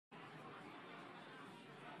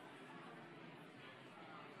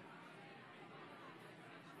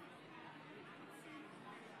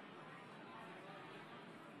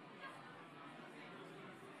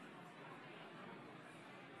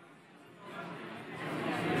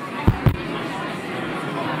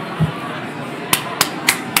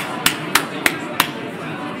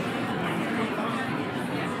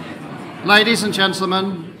Ladies and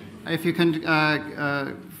gentlemen, if you can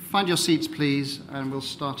find your seats, please, and we'll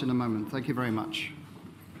start in a moment. Thank you very much.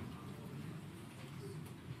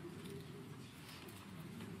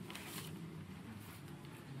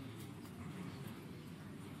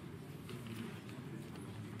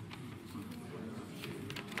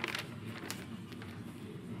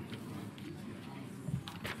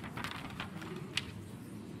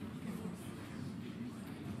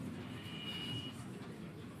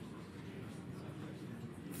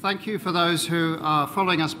 Thank you for those who are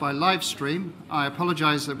following us by live stream. I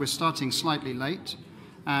apologize that we're starting slightly late.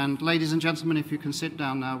 And ladies and gentlemen, if you can sit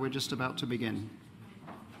down now, we're just about to begin.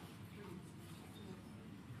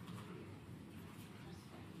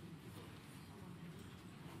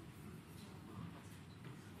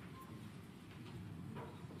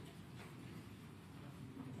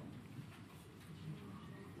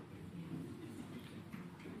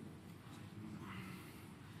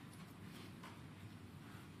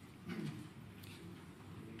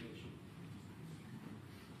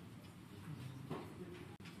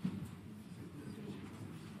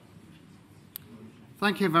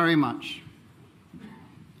 Thank you very much.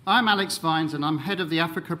 I'm Alex Vines, and I'm head of the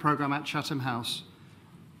Africa program at Chatham House.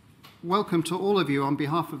 Welcome to all of you on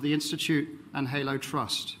behalf of the Institute and Halo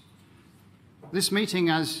Trust. This meeting,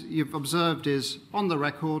 as you've observed, is on the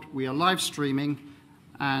record. We are live streaming,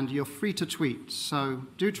 and you're free to tweet. So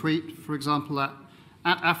do tweet, for example, at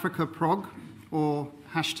AfricaProg or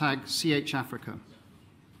hashtag CHAfrica.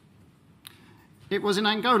 It was in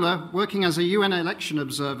Angola, working as a UN election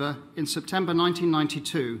observer in September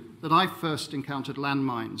 1992, that I first encountered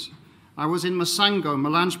landmines. I was in Masango,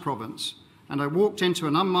 Malange province, and I walked into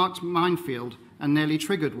an unmarked minefield and nearly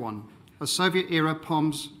triggered one, a Soviet-era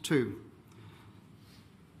POMS 2.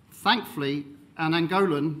 Thankfully, an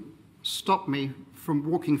Angolan stopped me from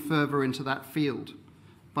walking further into that field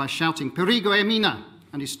by shouting, "Perigo e mina,"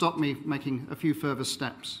 and he stopped me making a few further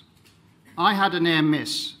steps. I had a near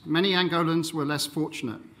miss. Many Angolans were less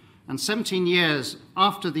fortunate. And 17 years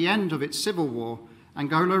after the end of its civil war,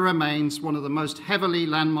 Angola remains one of the most heavily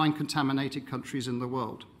landmine contaminated countries in the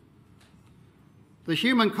world. The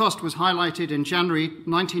human cost was highlighted in January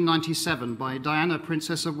 1997 by Diana,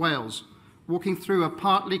 Princess of Wales, walking through a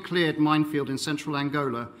partly cleared minefield in central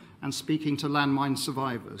Angola and speaking to landmine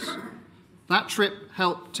survivors. That trip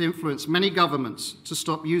helped to influence many governments to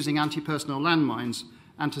stop using anti-personnel landmines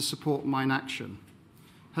and to support mine action.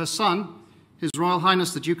 Her son, His Royal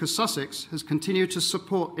Highness the Duke of Sussex, has continued to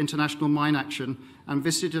support international mine action and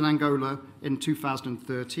visited Angola in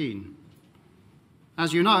 2013.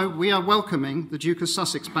 As you know, we are welcoming the Duke of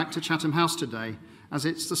Sussex back to Chatham House today, as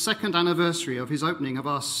it's the second anniversary of his opening of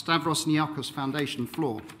our Stavros Niarchos Foundation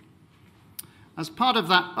floor. As part of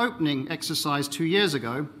that opening exercise 2 years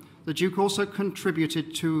ago, the Duke also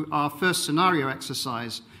contributed to our first scenario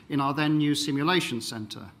exercise in our then new simulation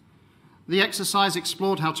centre. The exercise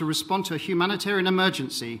explored how to respond to a humanitarian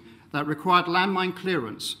emergency that required landmine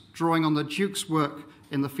clearance, drawing on the Duke's work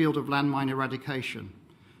in the field of landmine eradication.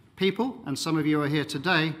 People, and some of you are here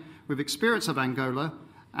today, with experience of Angola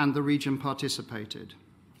and the region participated.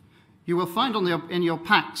 You will find in your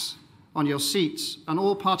packs, on your seats, an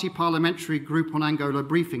all-party parliamentary group on Angola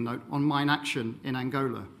briefing note on mine action in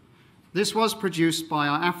Angola. This was produced by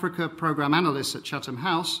our Africa program analysts at Chatham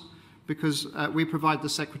House because we provide the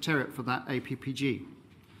secretariat for that APPG.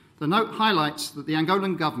 The note highlights that the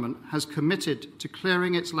Angolan government has committed to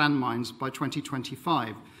clearing its landmines by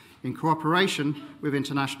 2025 in cooperation with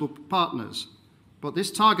international partners. But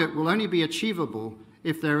this target will only be achievable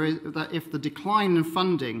if the decline in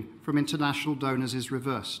funding from international donors is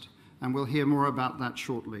reversed, and we'll hear more about that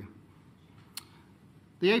shortly.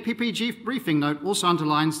 The APPG briefing note also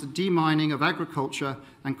underlines the demining of agriculture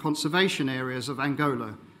and conservation areas of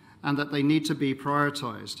Angola, and that they need to be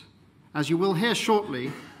prioritized. As you will hear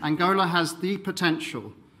shortly, Angola has the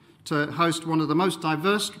potential to host one of the most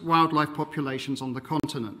diverse wildlife populations on the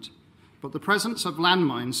continent, but the presence of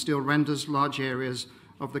landmines still renders large areas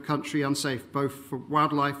of the country unsafe, both for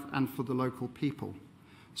wildlife and for the local people.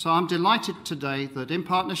 So I'm delighted today that in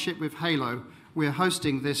partnership with HALO, we're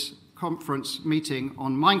hosting this conference meeting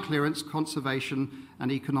on mine clearance, conservation,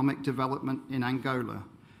 and economic development in Angola.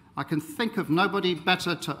 I can think of nobody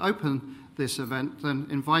better to open this event than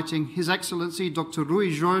inviting His Excellency Dr.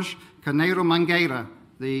 Rui Jorge Caneiro Mangueira,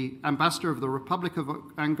 the Ambassador of the Republic of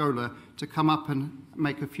Angola, to come up and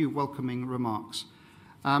make a few welcoming remarks.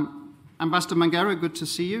 Ambassador Mangueira, good to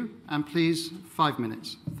see you, and please, 5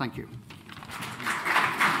 minutes. Thank you.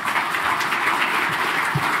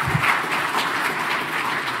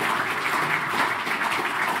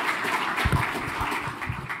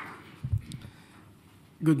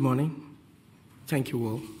 Good morning. thank you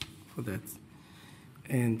all for that.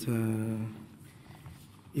 And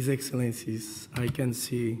His Excellencies, I can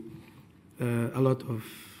see a lot of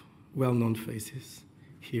well-known faces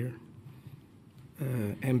here,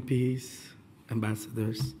 MPs,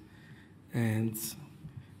 ambassadors, and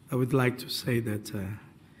I would like to say that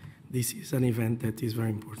this is an event that is very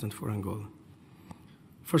important for Angola.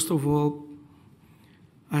 First of all,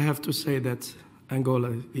 I have to say that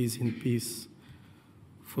Angola is in peace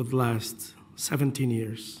for the last 17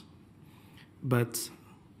 years, but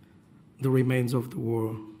the remains of the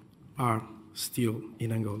war are still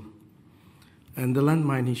in Angola. And the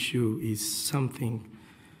landmine issue is something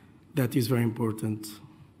that is very important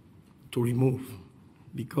to remove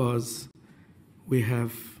because we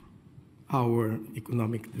have our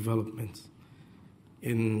economic development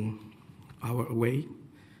in our way,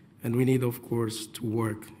 and we need, of course, to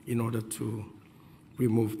work in order to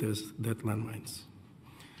remove that landmines.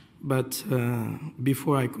 But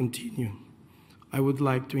before I continue, I would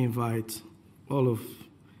like to invite all of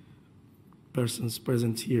persons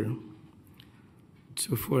present here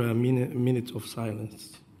for a minute of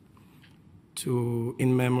silence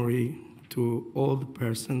in memory to all the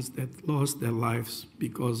persons that lost their lives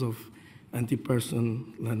because of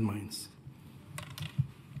anti-person landmines.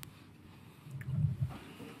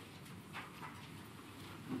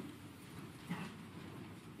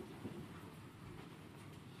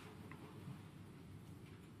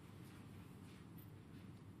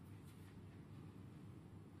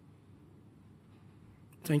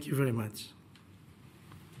 Thank you very much.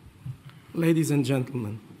 Ladies and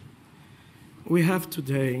gentlemen, we have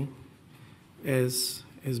today, as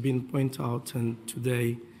has been pointed out, and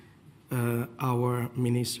today our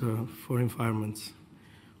Minister for Environment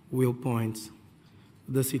will point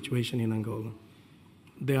the situation in Angola.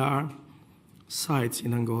 There are sites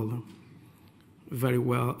in Angola very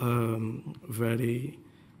well, very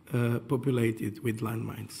populated with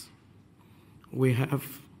landmines. We have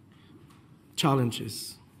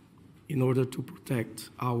challenges in order to protect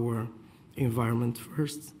our environment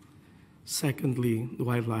first, secondly, the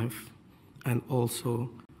wildlife, and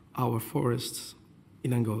also our forests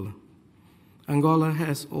in Angola. Angola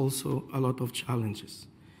has also a lot of challenges.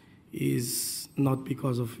 It's not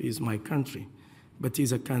because it's my country, but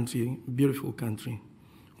it's a country, beautiful country,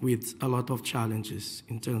 with a lot of challenges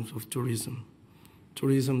in terms of tourism.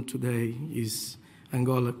 Tourism today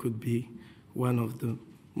Angola could be one of the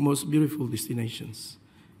most beautiful destinations.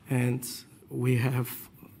 And we have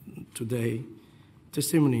today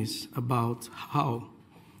testimonies about how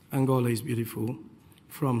Angola is beautiful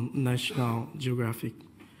from National Geographic,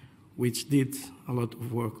 which did a lot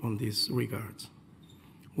of work on this regard.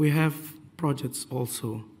 We have projects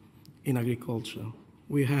also in agriculture.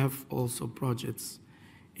 We have also projects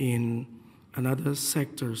in another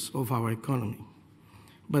sectors of our economy.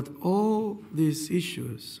 But all these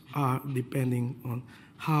issues are depending on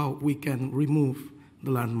how we can remove the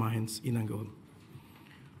landmines in Angola.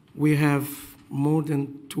 We have more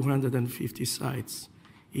than 250 sites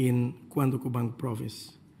in Okavango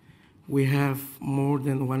province. We have more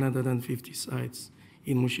than 150 sites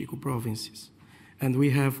in Mochico provinces. And we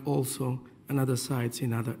have also another sites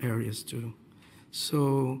in other areas too.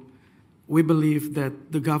 So we believe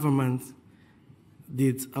that the government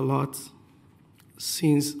did a lot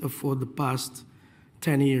since for the past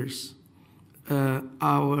 10 years.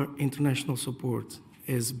 Our international support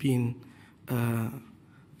has been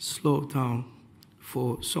slowed down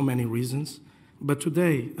for so many reasons. But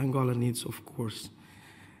today, Angola needs, of course,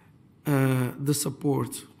 the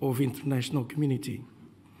support of the international community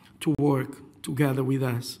to work together with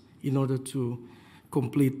us in order to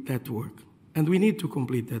complete that work. And we need to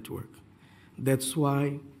complete that work. That's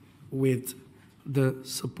why, with the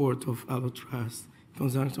support of our trust,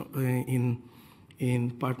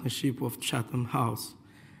 in partnership with Chatham House,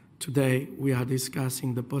 today we are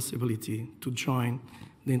discussing the possibility to join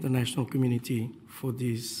the international community for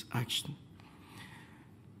this action.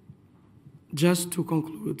 Just to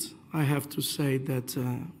conclude, I have to say that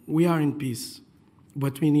we are in peace,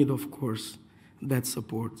 but we need, of course, that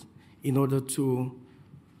support in order to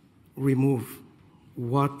remove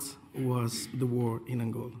what was the war in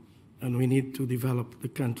Angola. And we need to develop the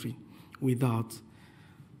country without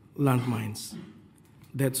landmines.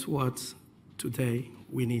 That's what today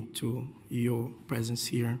we need to your presence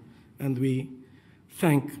here. And we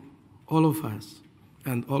thank all of us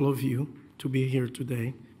and all of you to be here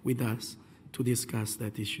today with us to discuss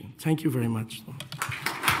that issue. Thank you very much.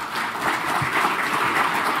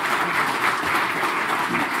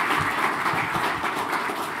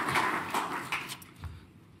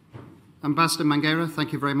 Ambassador Mangueira,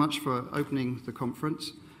 thank you very much for opening the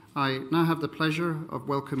conference. I now have the pleasure of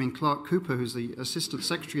welcoming Clark Cooper, who's the Assistant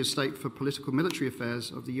Secretary of State for Political Military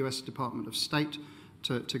Affairs of the US Department of State,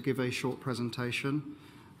 to give a short presentation.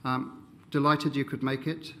 Delighted you could make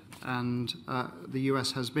it, and the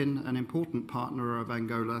US has been an important partner of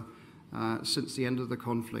Angola since the end of the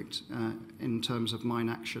conflict in terms of mine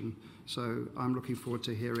action. So I'm looking forward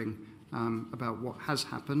to hearing about what has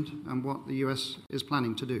happened and what the US is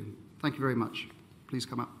planning to do. Thank you very much. Please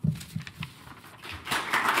come up.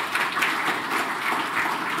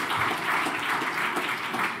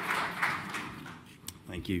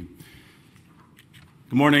 Thank you.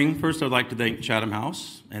 Good morning. First, I'd like to thank Chatham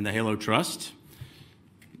House and the Halo Trust.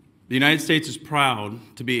 The United States is proud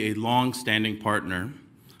to be a long-standing partner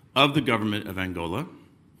of the government of Angola,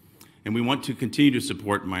 and we want to continue to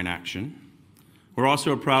support mine action. We're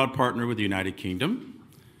also a proud partner with the United Kingdom,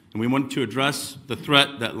 and we want to address the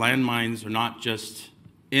threat that landmines are not just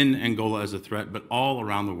in Angola as a threat, but all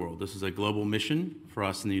around the world. This is a global mission for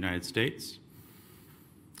us in the United States.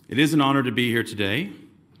 It is an honor to be here today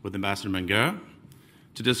with Ambassador Menguer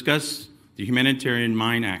to discuss the humanitarian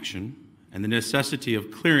mine action and the necessity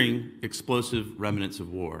of clearing explosive remnants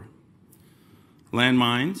of war.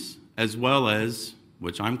 Landmines, as well as,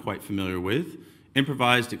 which I'm quite familiar with,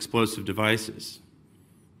 improvised explosive devices.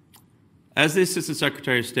 As the Assistant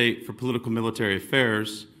Secretary of State for Political Military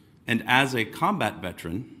Affairs and as a combat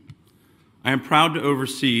veteran, I am proud to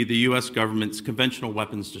oversee the US government's conventional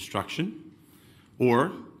weapons destruction,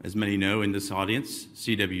 or, as many know in this audience,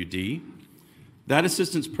 CWD, that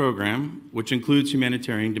assistance program, which includes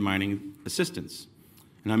humanitarian demining assistance.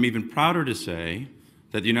 And I'm even prouder to say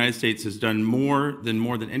that the United States has done more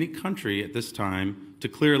than any country at this time to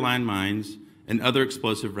clear landmines and other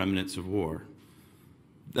explosive remnants of war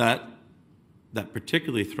that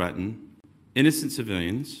particularly threaten innocent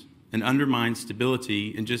civilians and undermine stability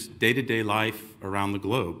in just day-to-day life around the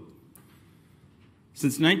globe.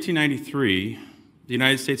 Since 1993, the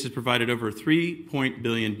United States has provided over $3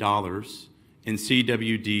 billion in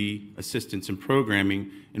CWD assistance and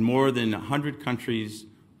programming in more than 100 countries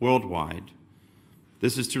worldwide.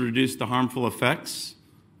 This is to reduce the harmful effects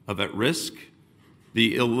of at-risk,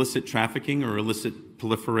 the illicit trafficking or illicit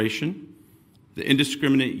proliferation, the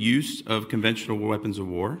indiscriminate use of conventional weapons of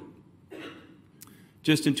war.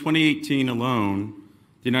 Just in 2018 alone,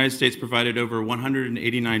 the United States provided over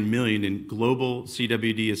 $189 million in global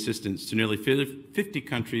CWD assistance to nearly 50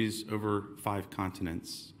 countries over 5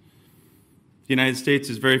 continents. The United States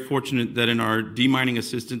is very fortunate that in our demining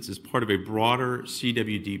assistance is part of a broader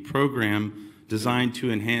CWD program designed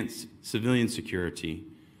to enhance civilian security.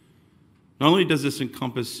 Not only does this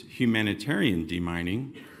encompass humanitarian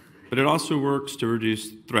demining, but it also works to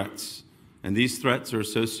reduce threats. And these threats are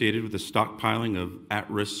associated with the stockpiling of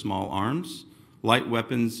at-risk small arms, light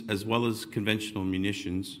weapons, as well as conventional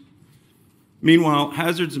munitions. Meanwhile,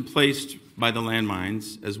 hazards placed by the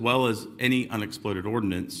landmines, as well as any unexploded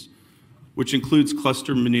ordnance, which includes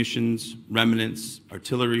cluster munitions, remnants,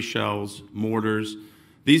 artillery shells, mortars,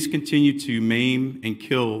 these continue to maim and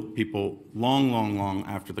kill people long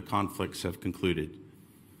after the conflicts have concluded.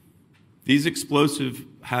 These explosive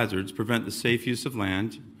hazards prevent the safe use of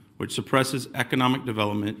land, which suppresses economic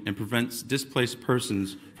development and prevents displaced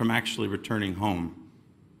persons from actually returning home.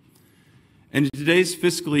 And in today's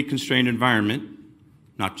fiscally constrained environment,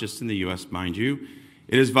 not just in the US, mind you,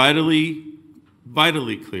 it is vitally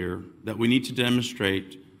clear that we need to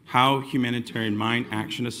demonstrate how humanitarian mine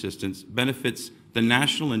action assistance benefits the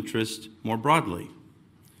national interest more broadly.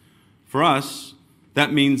 For us,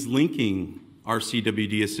 that means linking our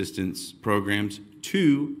CWD assistance programs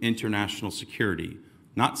to international security,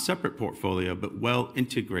 not separate portfolio, but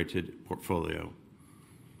well-integrated portfolio.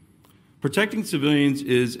 Protecting civilians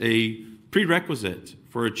is a prerequisite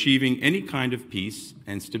for achieving any kind of peace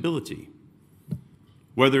and stability.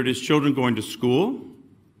 Whether it is children going to school,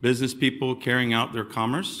 business people carrying out their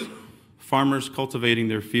commerce, farmers cultivating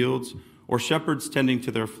their fields, or shepherds tending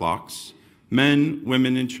to their flocks, men,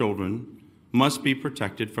 women, and children must be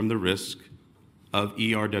protected from the risk of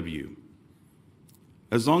ERW.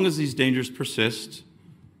 As long as these dangers persist,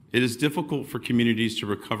 it is difficult for communities to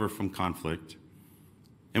recover from conflict.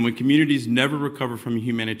 And when communities never recover from a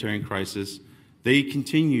humanitarian crisis, they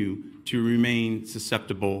continue to remain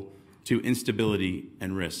susceptible to instability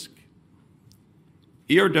and risk.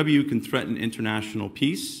 ERW can threaten international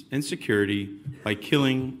peace and security by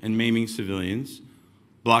killing and maiming civilians,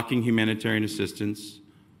 blocking humanitarian assistance,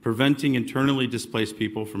 preventing internally displaced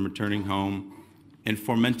people from returning home, and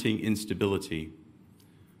fomenting instability.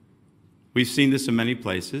 We've seen this in many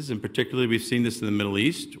places, and particularly we've seen this in the Middle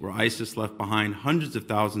East, where ISIS left behind hundreds of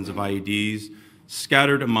thousands of IEDs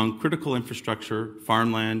scattered among critical infrastructure,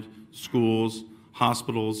 farmland, schools,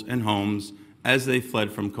 hospitals, and homes as they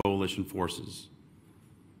fled from coalition forces.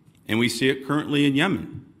 And we see it currently in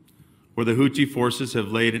Yemen, where the Houthi forces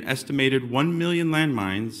have laid an estimated 1 million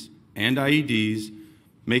landmines and IEDs,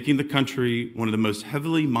 making the country one of the most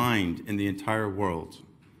heavily mined in the entire world.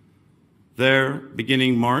 There,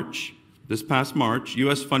 beginning this past March,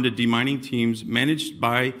 US-funded demining teams managed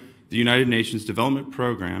by the United Nations Development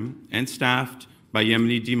Program and staffed by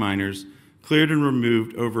Yemeni deminers cleared and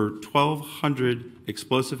removed over 1,200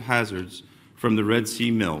 explosive hazards from the Red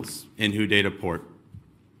Sea mills in Hodeidah port.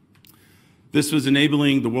 This was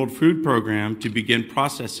enabling the World Food Program to begin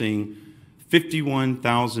processing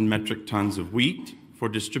 51,000 metric tons of wheat for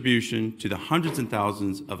distribution to the hundreds and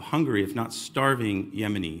thousands of hungry, if not starving,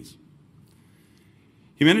 Yemenis.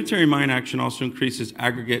 Humanitarian mine action also increases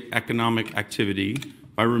aggregate economic activity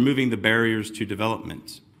by removing the barriers to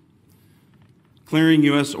development. Clearing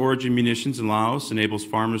U.S. origin munitions in Laos enables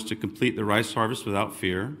farmers to complete the rice harvest without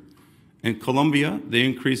fear. In Colombia, the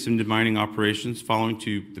increase in demining operations following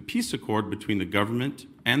to the peace accord between the government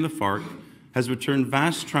and the FARC has returned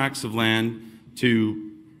vast tracts of land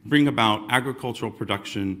to bring about agricultural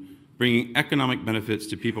production, bringing economic benefits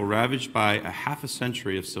to people ravaged by a half a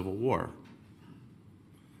century of civil war.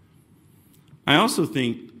 I also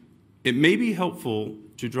think it may be helpful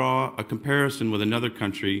to draw a comparison with another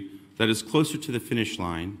country that is closer to the finish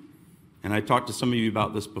line, and I talked to some of you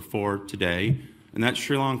about this before today, and that's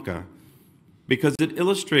Sri Lanka, because it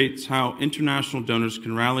illustrates how international donors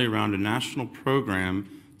can rally around a national program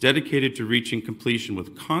dedicated to reaching completion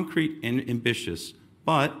with concrete and ambitious,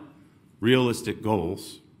 but realistic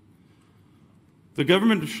goals. The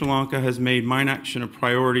government of Sri Lanka has made mine action a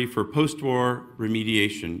priority for post-war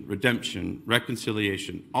remediation, redemption,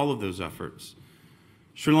 reconciliation, all of those efforts.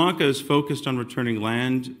 Sri Lanka is focused on returning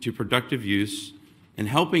land to productive use and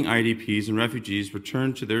helping IDPs and refugees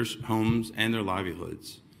return to their homes and their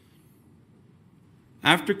livelihoods.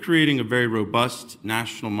 After creating a very robust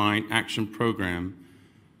national mine action program,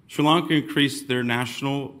 Sri Lanka increased their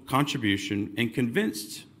national contribution and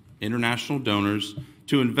convinced international donors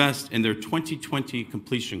to invest in their 2020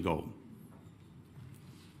 completion goal.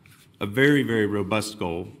 A very, very robust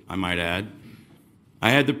goal, I might add. I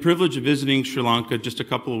had the privilege of visiting Sri Lanka just a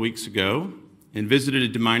couple of weeks ago and visited a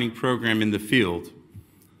demining program in the field.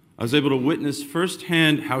 I was able to witness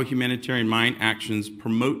firsthand how humanitarian mine actions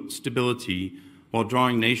promote stability while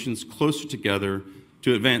drawing nations closer together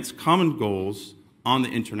to advance common goals on the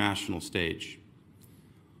international stage.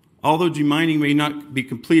 Although demining may not be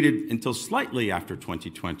completed until slightly after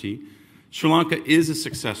 2020, Sri Lanka is a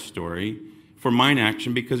success story for mine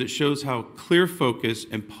action because it shows how clear focus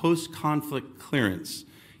and post-conflict clearance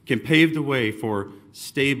can pave the way for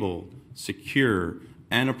stable, secure,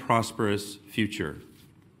 and a prosperous future.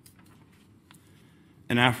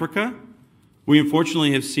 In Africa, we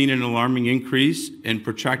unfortunately have seen an alarming increase in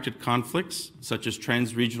protracted conflicts, such as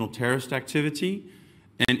trans-regional terrorist activity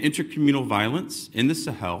and intercommunal violence in the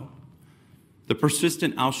Sahel, the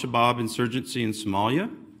persistent al-Shabaab insurgency in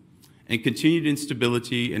Somalia, and continued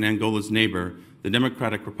instability in Angola's neighbor, the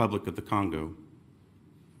Democratic Republic of the Congo.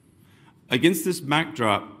 Against this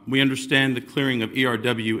backdrop, we understand the clearing of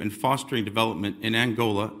ERW and fostering development in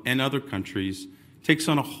Angola and other countries takes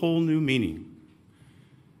on a whole new meaning.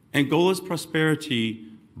 Angola's prosperity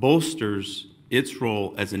bolsters its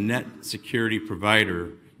role as a net security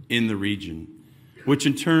provider in the region, which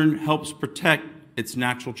in turn helps protect its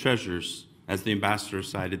natural treasures, as the ambassador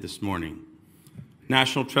cited this morning.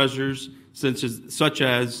 National treasures such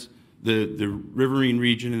as the riverine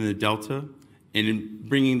region in the Delta, and in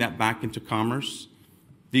bringing that back into commerce.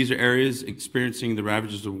 These are areas experiencing the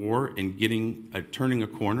ravages of war and turning a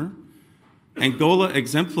corner. Angola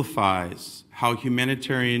exemplifies how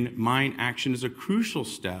humanitarian mine action is a crucial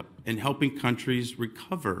step in helping countries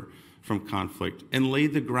recover from conflict and lay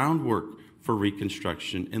the groundwork for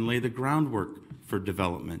reconstruction and lay the groundwork for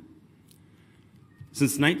development.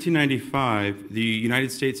 Since 1995, the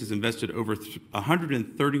United States has invested over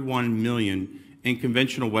 $131 million in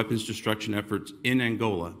conventional weapons destruction efforts in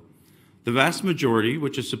Angola, the vast majority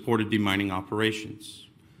which has supported demining operations.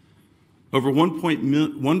 Over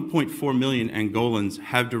 1.4 million Angolans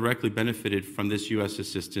have directly benefited from this U.S.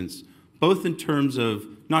 assistance, both in terms of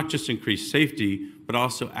not just increased safety, but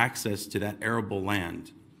also access to that arable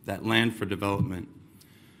land, that land for development.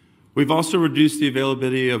 We've also reduced the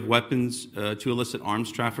availability of weapons to illicit arms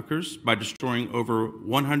traffickers by destroying over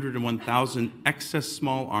 101,000 excess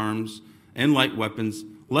small arms and light weapons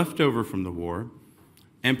left over from the war,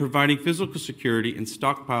 and providing physical security and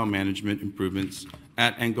stockpile management improvements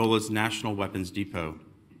at Angola's National Weapons Depot.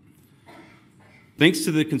 Thanks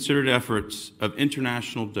to the concerted efforts of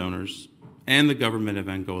international donors and the government of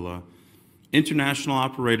Angola, international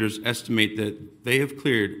operators estimate that they have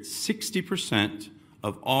cleared 60%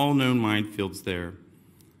 of all known minefields there.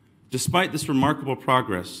 Despite this remarkable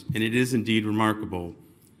progress, and it is indeed remarkable,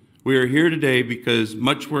 we are here today because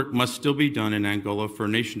much work must still be done in Angola for a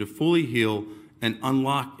nation to fully heal and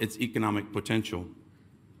unlock its economic potential.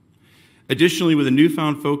 Additionally, with a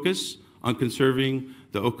newfound focus on conserving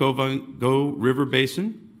the Okavango River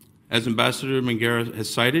Basin, as Ambassador Mangera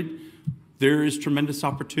has cited, there is tremendous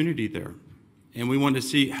opportunity there. And we want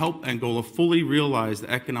to help Angola fully realize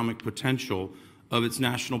the economic potential of its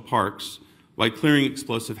national parks by clearing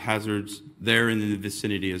explosive hazards there and in the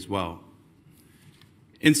vicinity as well.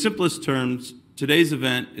 In simplest terms, today's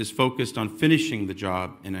event is focused on finishing the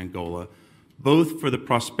job in Angola, both for the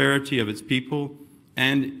prosperity of its people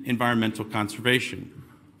and environmental conservation.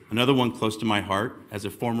 Another one close to my heart as a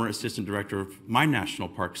former assistant director of my National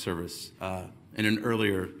Park Service in an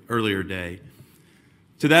earlier day.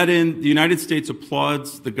 To that end, the United States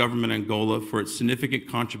applauds the government of Angola for its significant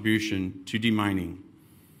contribution to demining.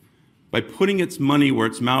 By putting its money where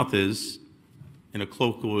its mouth is, in a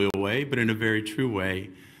colloquial way, but in a very true way,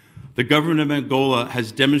 the government of Angola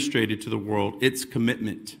has demonstrated to the world its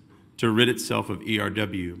commitment to rid itself of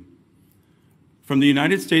ERW. From the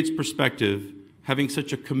United States perspective, having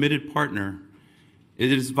such a committed partner,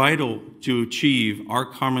 it is vital to achieve our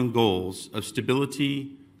common goals of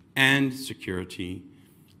stability and security,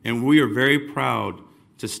 and we are very proud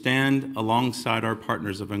to stand alongside our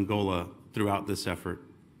partners of Angola throughout this effort.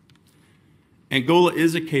 Angola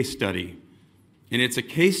is a case study, and it's a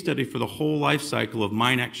case study for the whole life cycle of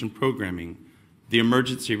mine action programming, the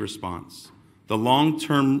emergency response, the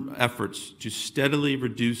long-term efforts to steadily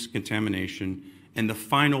reduce contamination, and the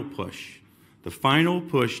final push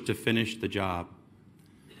to finish the job.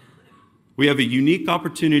 We have a unique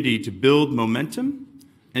opportunity to build momentum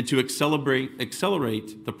and to accelerate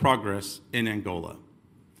the progress in Angola.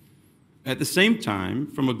 At the same time,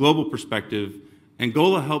 from a global perspective,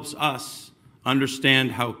 Angola helps us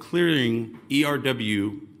understand how clearing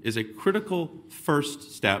ERW is a critical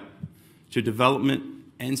first step to development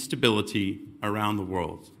and stability around the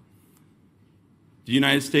world. The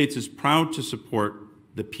United States is proud to support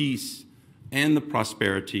the peace and the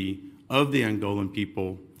prosperity of the Angolan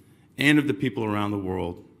people and of the people around the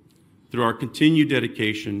world through our continued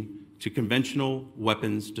dedication to conventional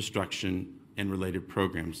weapons destruction and related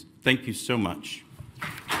programs. Thank you so much.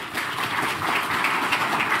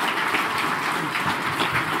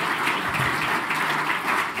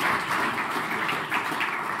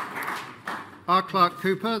 R. Clark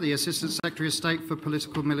Cooper, the Assistant Secretary of State for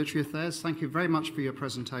Political Military Affairs, thank you very much for your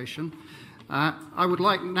presentation. I would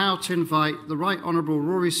like now to invite the Right Honourable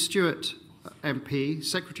Rory Stewart, MP,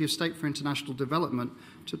 Secretary of State for International Development,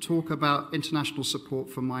 to talk about international support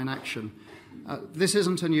for mine action. This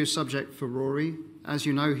isn't a new subject for Rory. As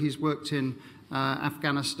you know, he's worked in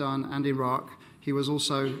Afghanistan and Iraq. He was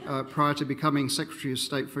also, prior to becoming Secretary of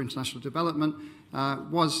State for International Development,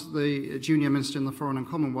 was the junior minister in the Foreign and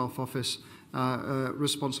Commonwealth Office,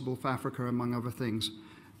 responsible for Africa, among other things.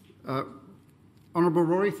 Honourable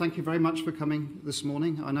Rory, thank you very much for coming this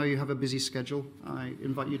morning. I know you have a busy schedule. I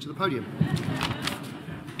invite you to the podium.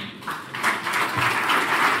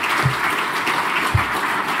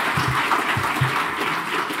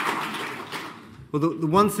 Well, the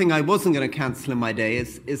one thing I wasn't going to cancel in my day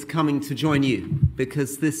is coming to join you,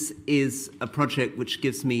 because this is a project which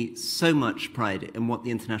gives me so much pride in what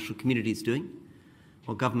the international community is doing,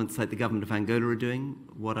 what governments like the government of Angola are doing,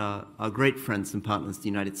 what our great friends and partners, the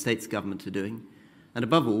United States government, are doing, and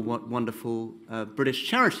above all, what wonderful British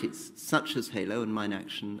charities, such as Halo and Mine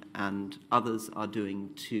Action and others, are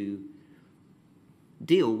doing to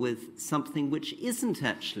deal with something which isn't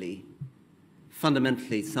actually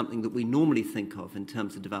fundamentally something that we normally think of in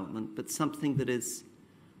terms of development, but something that is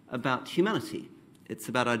about humanity. It's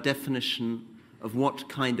about our definition of what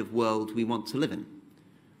kind of world we want to live in,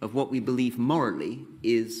 of what we believe morally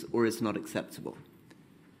is or is not acceptable.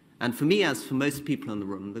 And for me, as for most people in the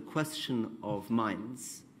room, the question of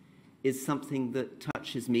mines is something that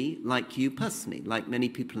touches me, like you personally, like many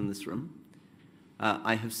people in this room.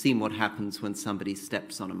 I have seen what happens when somebody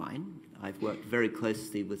steps on a mine. I've worked very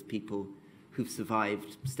closely with people who've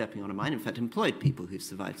survived stepping on a mine, in fact, employed people who've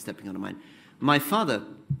survived stepping on a mine. My father,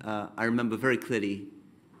 I remember very clearly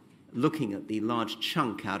looking at the large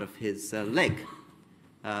chunk out of his leg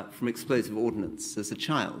from explosive ordnance as a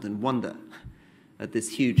child and wonder at this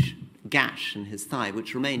huge gash in his thigh,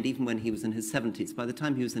 which remained even when he was in his 70s. By the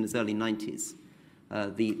time he was in his early 90s,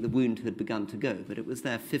 the wound had begun to go, but it was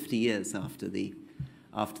there 50 years after the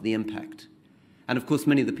impact. And of course,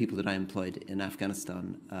 many of the people that I employed in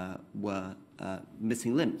Afghanistan were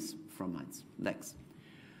missing limbs from mines, legs.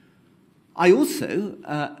 I also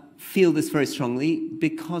feel this very strongly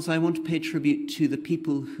because I want to pay tribute to the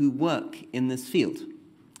people who work in this field.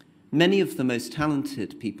 Many of the most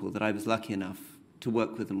talented people that I was lucky enough to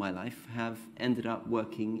work with in my life have ended up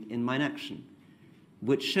working in mine action,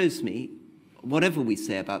 which shows me, whatever we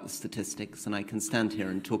say about the statistics, and I can stand here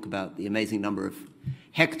and talk about the amazing number of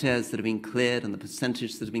hectares that have been cleared and the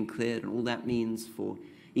percentage that have been cleared and all that means for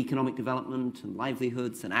economic development and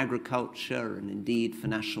livelihoods and agriculture and indeed for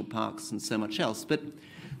national parks and so much else. But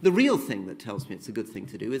the real thing that tells me it's a good thing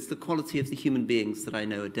to do is the quality of the human beings that I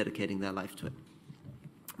know are dedicating their life to it.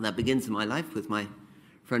 And that begins in my life with my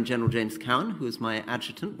friend General James Cowan, who was my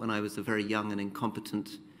adjutant when I was a very young and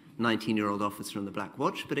incompetent 19-year-old officer in the Black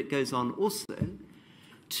Watch, but it goes on also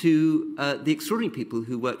to the extraordinary people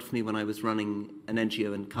who worked for me when I was running an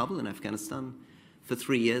NGO in Kabul in Afghanistan for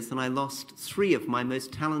 3 years, and I lost 3 of my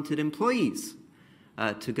most talented employees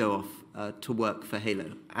to go off to work for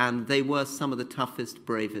Halo. And they were some of the toughest,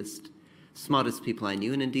 bravest, smartest people I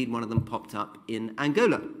knew, and indeed one of them popped up in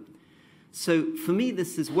Angola. So for me,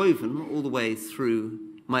 this is woven all the way through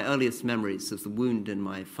my earliest memories of the wound in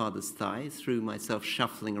my father's thigh, through myself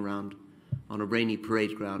shuffling around on a rainy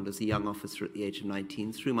parade ground as a young officer at the age of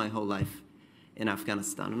 19, through my whole life in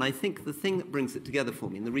Afghanistan. And I think the thing that brings it together for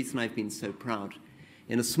me, and the reason I've been so proud,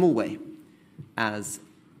 in a small way, as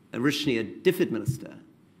originally a DFID minister,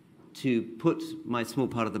 to put my small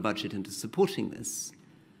part of the budget into supporting this,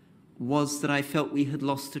 was that I felt we had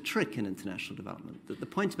lost a trick in international development, that the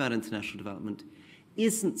point about international development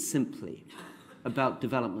isn't simply about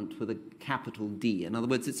development with a capital D. In other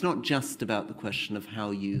words, it's not just about the question of how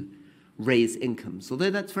you raise incomes, although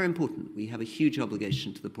that's very important. We have a huge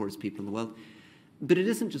obligation to the poorest people in the world. But it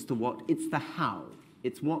isn't just the what, it's the how.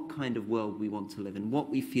 It's what kind of world we want to live in, what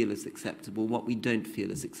we feel is acceptable, what we don't feel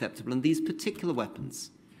is acceptable. And these particular weapons,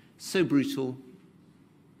 so brutal,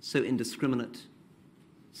 so indiscriminate,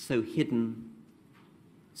 so hidden,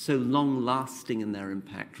 so long-lasting in their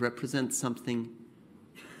impact, represent something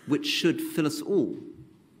which should fill us all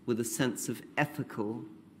with a sense of ethical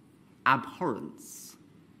abhorrence.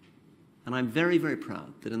 And I'm very, very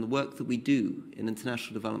proud that in the work that we do in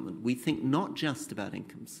international development, we think not just about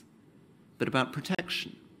incomes, but about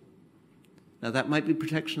protection. Now, that might be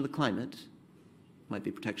protection of the climate, might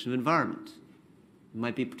be protection of environment, it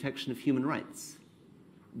might be protection of human rights.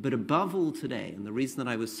 But above all today, and the reason that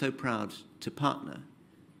I was so proud to partner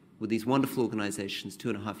with these wonderful organizations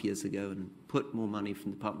 2.5 years ago and put more money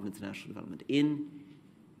from the Department of International Development in,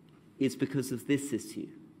 is because of this issue,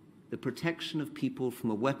 the protection of people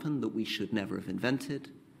from a weapon that we should never have invented,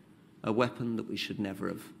 a weapon that we should never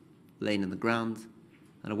have lain in the ground,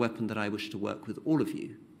 and a weapon that I wish to work with all of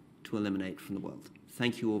you to eliminate from the world.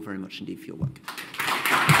 Thank you all very much indeed for your work.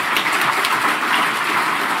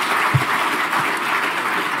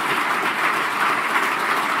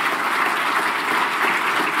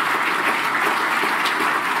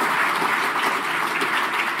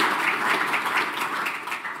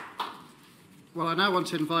 Well, I now want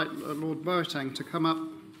to invite Lord Boateng to come up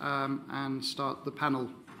and start the panel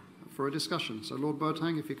for a discussion. So, Lord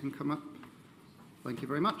Boateng, if you can come up. Thank you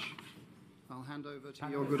very much. I'll hand over to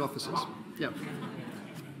your good officers. Yeah.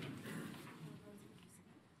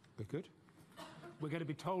 Good, good. We're going to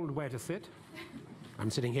be told where to sit.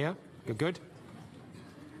 I'm sitting here. Good, good.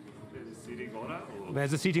 There's a seating order? Or?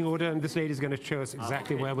 There's a seating order, and this lady's going to show us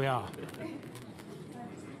exactly where we are.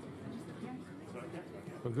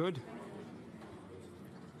 We're good.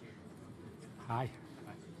 Hi.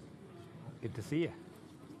 Good to see you.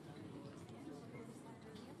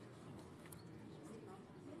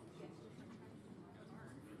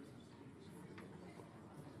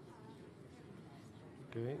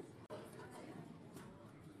 Good.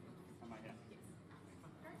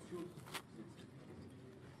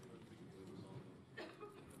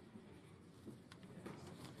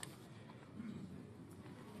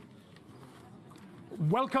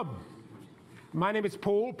 Welcome. My name is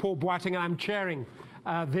Paul Boateng, and I'm chairing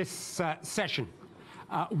this session.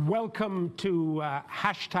 Welcome to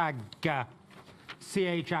hashtag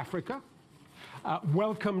CHAfrica.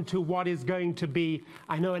 Welcome to what is going to be,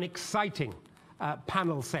 I know, an exciting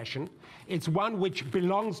panel session. It's one which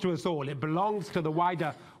belongs to us all. It belongs to the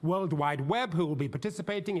wider World Wide Web who will be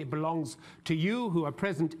participating. It belongs to you who are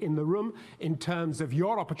present in the room in terms of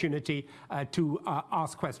your opportunity to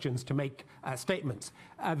ask questions, to make statements.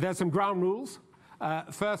 There's some ground rules.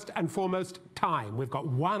 First and foremost, time. We've got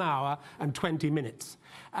 1 hour and 20 minutes.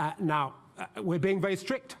 Now, we're being very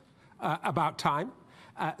strict about time.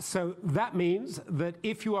 So that means that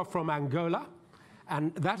if you are from Angola,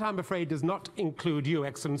 And that, I'm afraid, does not include you,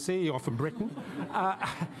 Excellency. You're from Britain.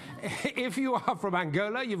 If you are from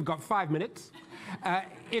Angola, you've got 5 minutes.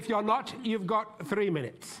 If you're not, you've got 3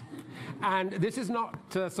 minutes. And this is not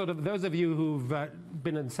sort of, those of you who've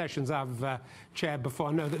been in sessions I've chaired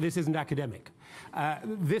before know that this isn't academic.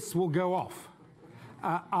 This will go off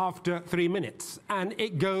after 3 minutes, and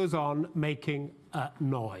it goes on making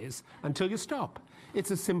noise until you stop.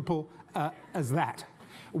 It's as simple as that.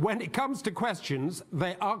 When it comes to questions,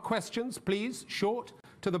 they are questions, please, short,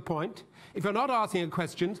 to the point. If you're not asking a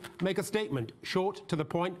question, make a statement, short, to the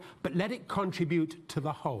point, but let it contribute to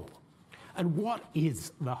the whole. And what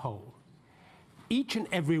is the whole? Each and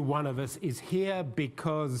every one of us is here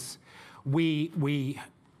because we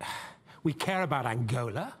care about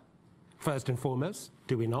Angola, first and foremost,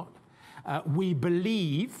 do we not? We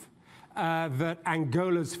believe that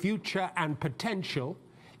Angola's future and potential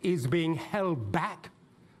is being held back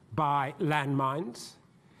by landmines,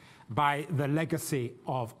 by the legacy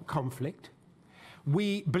of conflict.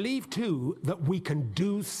 We believe, too, that we can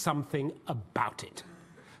do something about it.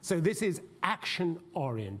 So this is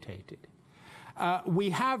action-orientated. We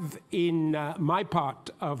have in my part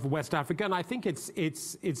of West Africa, and I think it's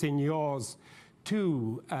in yours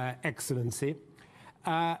too, Excellency,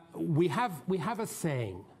 we have a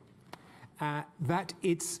saying that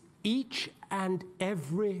it's each and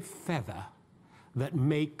every feather that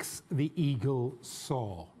makes the eagle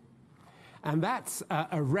soar. And that's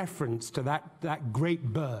a reference to that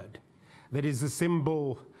great bird that is a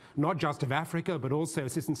symbol not just of Africa, but also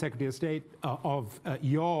Assistant Secretary of State of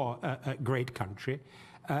your great country,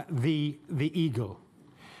 the eagle.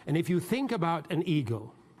 And if you think about an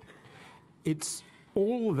eagle, it's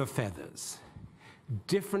all the feathers,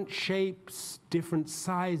 different shapes, different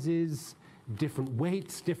sizes, different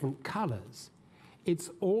weights, different colors.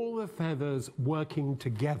 It's all the feathers working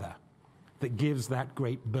together that gives that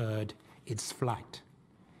great bird its flight.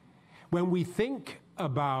 When we think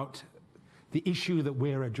about the issue that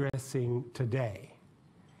we're addressing today,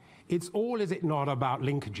 it's all, is it not, about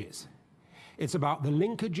linkages? It's about the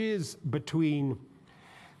linkages between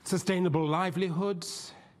sustainable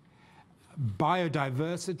livelihoods,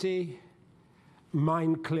 biodiversity,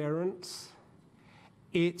 mine clearance.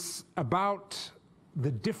 It's about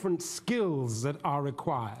the different skills that are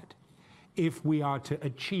required if we are to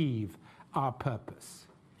achieve our purpose.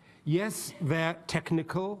 Yes, they're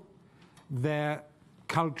technical, they're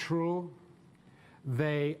cultural,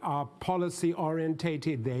 they are policy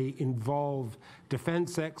orientated, they involve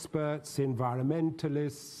defense experts,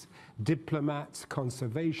 environmentalists, diplomats,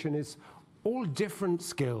 conservationists, all different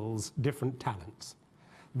skills, different talents.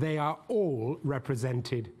 They are all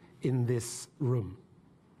represented in this room.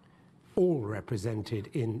 All represented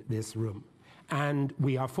in this room. And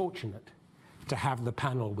we are fortunate to have the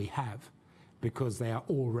panel we have because they are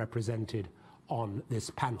all represented on this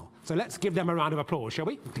panel. So let's give them a round of applause, shall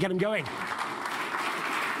we? To get them going.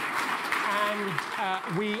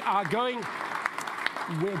 And we're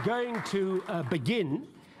going to begin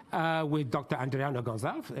with Dr. Adriano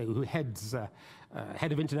Gonzalez, who heads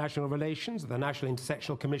Head of International Relations at the National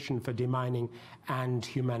Intersectional Commission for Demining and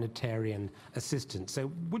Humanitarian Assistance.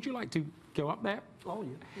 So would you like to go up there? Oh,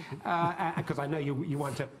 yeah. Because I know you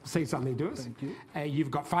want to say something to us. Thank you.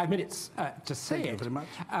 You've got 5 minutes to say it. Thank you very much.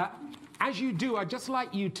 As you do, I'd just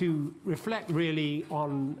like you to reflect really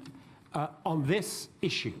on this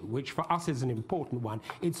issue, which for us is an important one.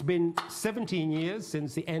 It's been 17 years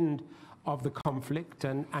since the end of the conflict,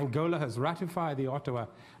 and Angola has ratified the Ottawa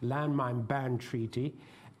Landmine Ban Treaty.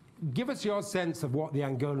 Give us your sense of what the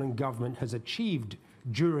Angolan government has achieved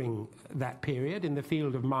during that period in the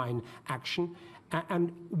field of mine action,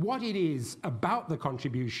 and what it is about the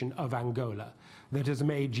contribution of Angola that has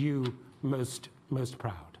made you most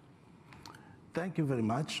proud. Thank you very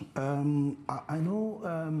much. I know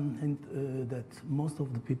that most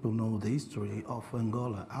of the people know the history of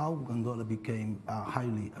Angola, how Angola became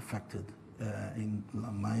highly affected in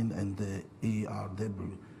landmine and the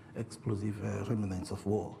ERW, explosive remnants of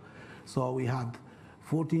war. So we had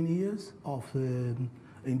 14 years of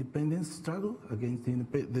independence struggle against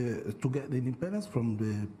to get the independence from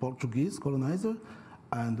the Portuguese colonizer,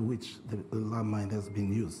 and which the landmine has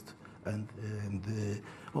been used. And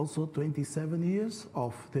also 27 years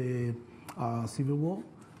of the Civil War.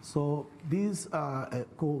 So these are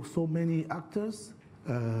so many actors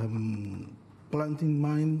planting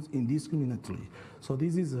mines indiscriminately. So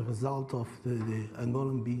this is a result of the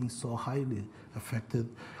Angolan being so highly affected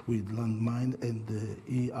with landmine and the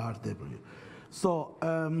ERW. So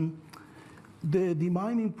the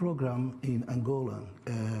demining program in Angola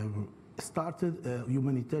started,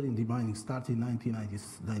 humanitarian demining started in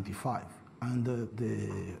 1995. and the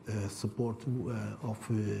support of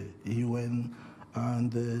UN.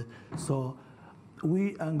 And so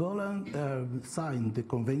we, Angola, signed the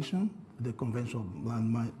convention of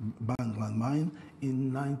banned landmine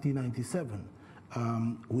in 1997.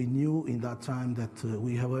 We knew in that time that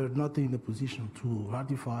we were not in a position to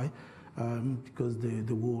ratify because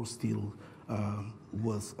the war still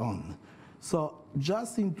was on. So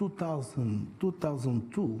just in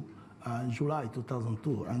 2002, July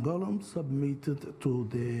 2002, Angola submitted to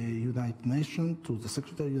the United Nations, to the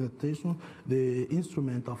Secretary of the United Nations, the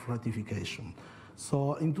instrument of ratification.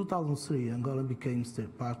 So in 2003, Angola became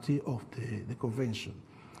state party of the convention.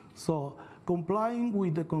 So complying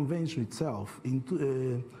with the convention itself, in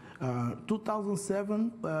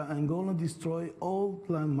 2007, Angola destroyed all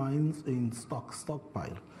landmines in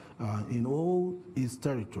stockpile in all its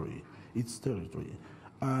territory.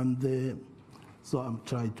 And so I'm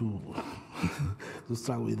trying to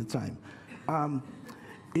start with the time.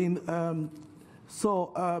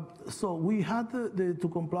 So we had to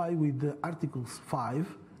comply with the Article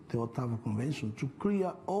 5, the Ottawa Convention, to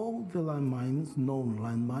clear all the landmines, known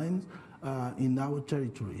landmines, in our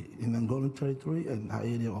territory, in Angolan territory and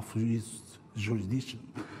area of jurisdiction.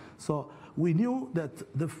 So we knew that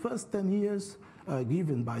the first 10 years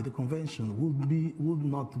given by the convention would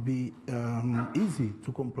not be easy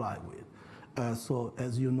to comply with. So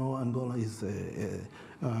as you know, Angola is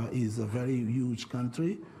a very huge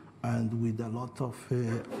country and with a lot of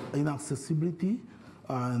inaccessibility,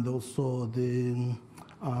 and also the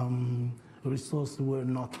resources were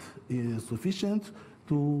not sufficient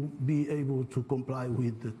to be able to comply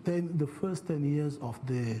with the first 10 years of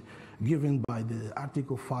given by the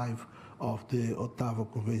Article 5 of the Ottawa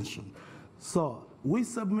Convention. So we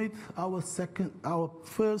submit our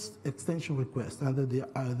first extension request under the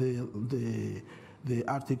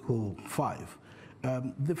Article 5.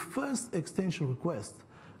 The first extension request,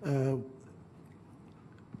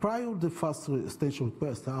 prior to the first extension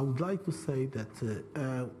request, I would like to say that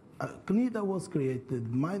CNIDA was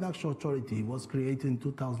created, Mine Action Authority was created in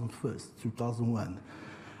 2001,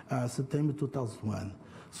 September 2001.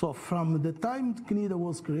 So from the time CNIDA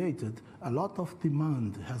was created, a lot of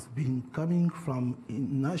demand has been coming from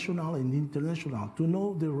national and international to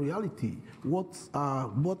know the reality, what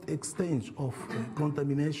extent of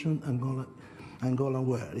contamination Angola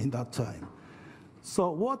were in that time.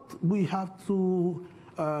 So what we have to,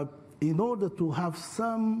 in order to have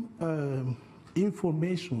some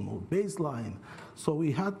information or baseline, so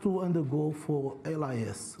we had to undergo for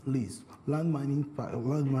LIS,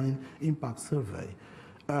 Landmine Impact Survey.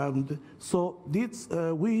 So this,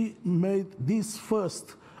 we made this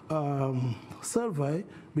first survey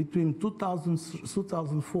between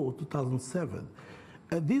 2004 2007.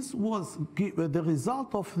 This was the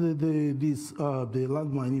result of the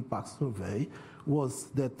Landmine Impact Survey was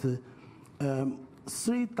that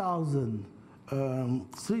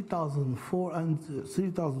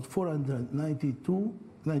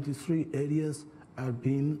 3,493 areas are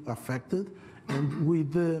being affected, and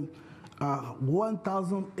with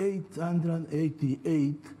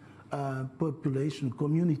 1,888 population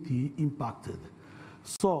community impacted.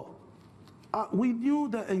 So we knew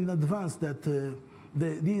that in advance that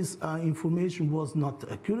this information was not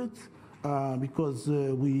accurate because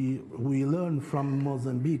we learned from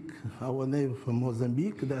Mozambique, our neighbor from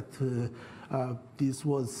Mozambique, that this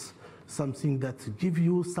was something that gives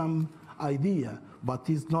you some idea, but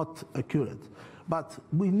is not accurate. But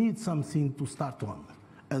we need something to start on.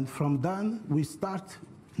 And from then, we start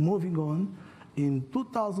moving on in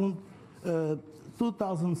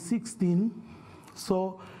 2016.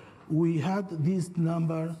 So we had this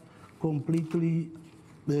number completely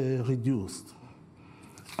reduced.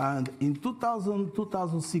 And in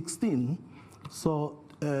 2016, so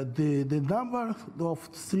the number of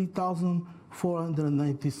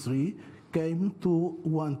 3,493 came to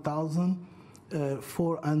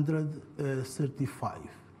 1,435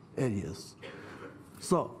 areas.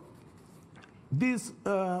 So this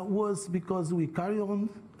was because we carry on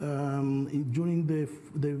during the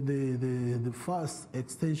first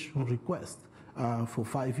extension request for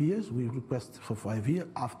 5 years. We requested for 5 years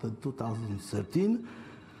after 2013.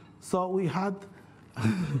 So we had,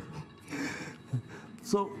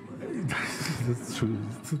 so that's true.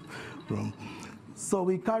 So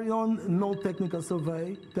we carry on no technical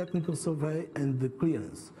survey, and the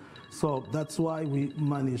clearance. So that's why we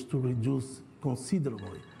managed to reduce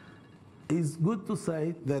considerably. It's good to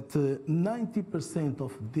say that 90%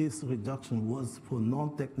 of this reduction was for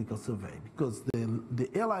non-technical survey, because the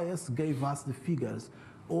LIS gave us the figures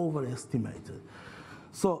overestimated.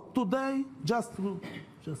 So today,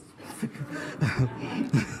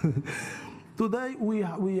 Today, we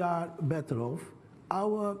are better off.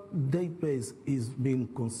 Our database is being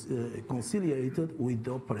conciliated with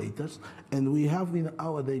the operators, and we have in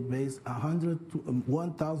our database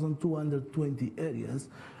 1,220 areas,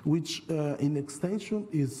 which in extension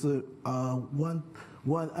is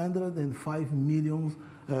 105 million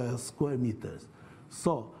square meters.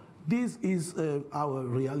 So this is our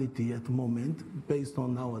reality at the moment based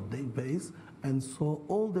on our database, and so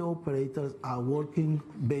all the operators are working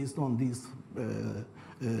based on this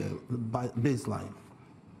baseline.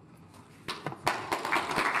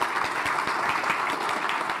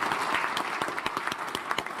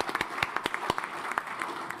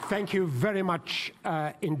 Thank you very much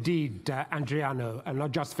indeed, Adriano, and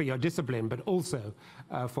not just for your discipline, but also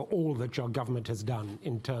for all that your government has done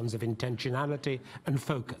in terms of intentionality and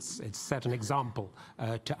focus. It's set an example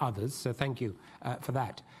to others, so thank you for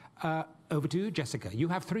that. Over to you, Jessica. You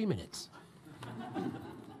have 3 minutes.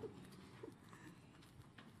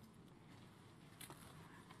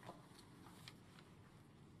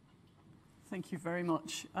 Thank you very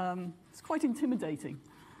much. It's quite intimidating.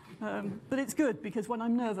 But it's good, because when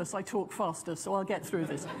I'm nervous, I talk faster, so I'll get through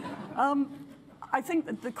this. I think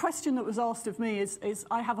that the question that was asked of me is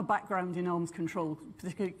I have a background in arms control,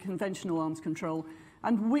 particularly conventional arms control,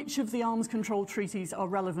 and which of the arms control treaties are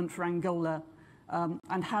relevant for Angola,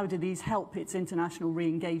 and how do these help its international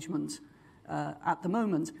re-engagement at the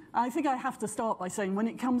moment? I think I have to start by saying when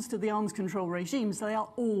it comes to the arms control regimes, they are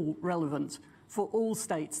all relevant for all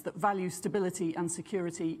states that value stability and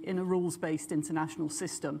security in a rules-based international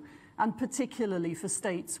system, and particularly for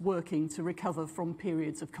states working to recover from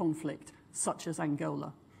periods of conflict, such as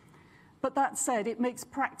Angola. But that said, it makes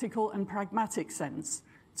practical and pragmatic sense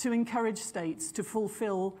to encourage states to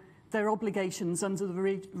fulfill their obligations under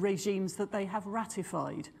the regimes that they have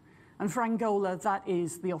ratified. And for Angola, that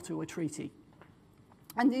is the Ottawa Treaty.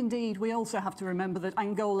 And indeed, we also have to remember that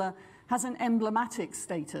Angola has an emblematic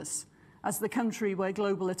status as the country where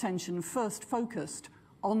global attention first focused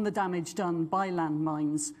on the damage done by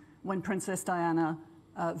landmines when Princess Diana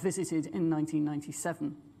visited in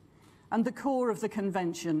 1997. And the core of the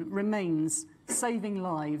convention remains saving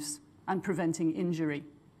lives and preventing injury.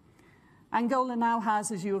 Angola now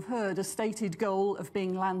has, as you have heard, a stated goal of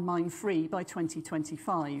being landmine-free by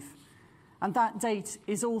 2025. And that date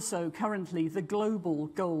is also currently the global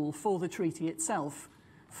goal for the treaty itself,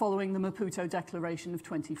 following the Maputo Declaration of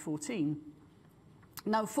 2014.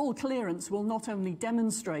 Now, full clearance will not only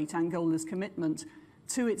demonstrate Angola's commitment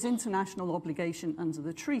to its international obligation under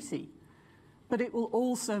the treaty, but it will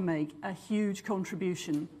also make a huge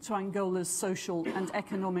contribution to Angola's social and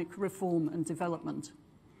economic reform and development.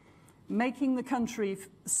 Making the country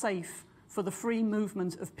safe for the free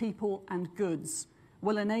movement of people and goods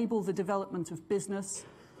will enable the development of business,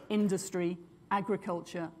 industry,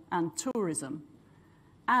 agriculture, and tourism,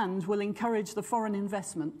 and will encourage the foreign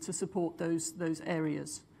investment to support those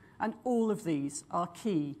areas. And all of these are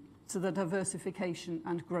key to the diversification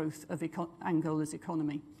and growth of Angola's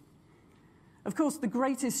economy. Of course, the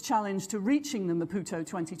greatest challenge to reaching the Maputo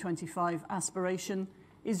 2025 aspiration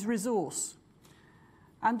is resource,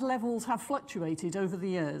 and levels have fluctuated over the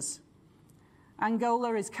years.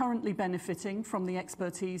 Angola is currently benefiting from the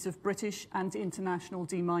expertise of British and international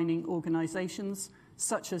demining organisations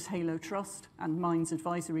such as Halo Trust and Mines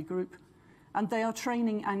Advisory Group, and they are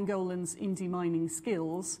training Angolans in demining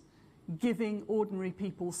skills, giving ordinary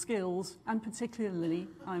people skills, and particularly,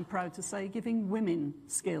 I'm proud to say, giving women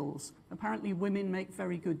skills. Apparently women make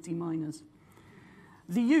very good deminers.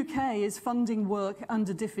 The UK is funding work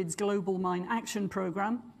under DFID's Global Mine Action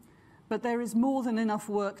Programme, but there is more than enough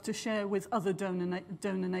work to share with other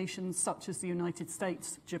donor nations such as the United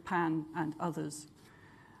States, Japan, and others.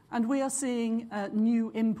 And we are seeing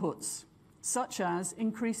new inputs, such as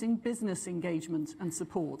increasing business engagement and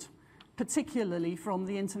support, particularly from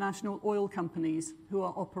the international oil companies who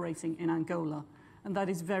are operating in Angola, and that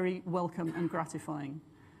is very welcome and gratifying.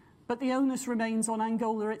 But the onus remains on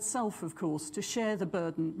Angola itself, of course, to share the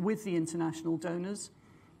burden with the international donors,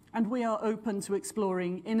 and we are open to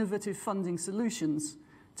exploring innovative funding solutions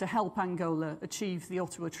to help Angola achieve the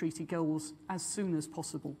Ottawa Treaty goals as soon as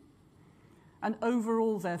possible. And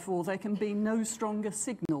overall, therefore, there can be no stronger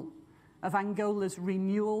signal of Angola's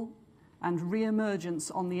renewal and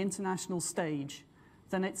re-emergence on the international stage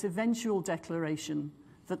than its eventual declaration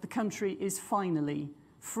that the country is finally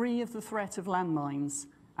free of the threat of landmines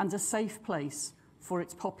and a safe place for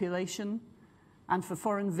its population and for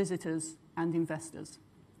foreign visitors and investors.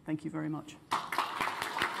 Thank you very much.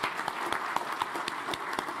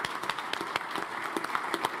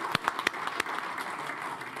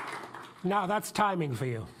 Now that's timing for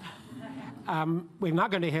you. We're now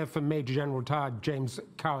going to hear from Major General retired James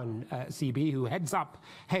Cowan, CB, who heads up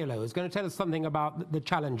HALO. Is going to tell us something about the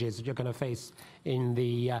challenges that you're going to face in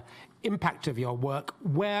the impact of your work,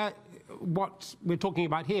 where what we're talking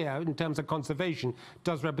about here in terms of conservation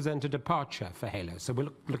does represent a departure for HALO. So we're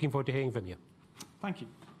looking forward to hearing from you. Thank you.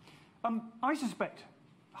 I suspect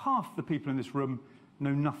half the people in this room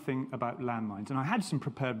know nothing about landmines, and I had some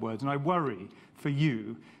prepared words, and I worry for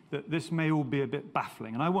you that this may all be a bit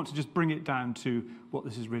baffling, and I want to just bring it down to what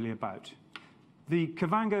this is really about. The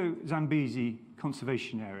Okavango Zambezi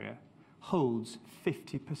Conservation Area holds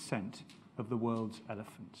 50% of the world's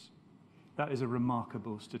elephants. That is a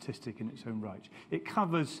remarkable statistic in its own right. It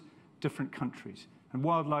covers different countries, and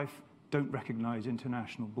wildlife don't recognize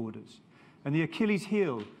international borders. And the Achilles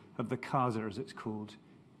heel of the Kaza, as it's called,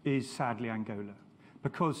 is sadly Angola.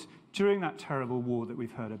 Because during that terrible war that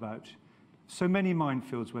we've heard about, so many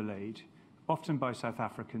minefields were laid, often by South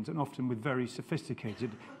Africans and often with very sophisticated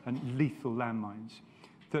and lethal landmines,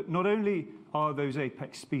 that not only are those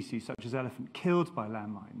apex species such as elephant killed by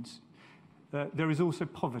landmines, there is also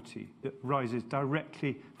poverty that rises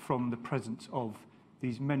directly from the presence of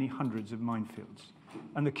these many hundreds of minefields.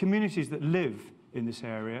 And the communities that live in this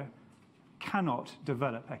area cannot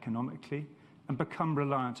develop economically and become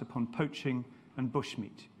reliant upon poaching and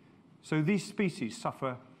bushmeat. So these species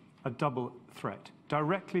suffer a double threat,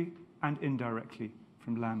 directly and indirectly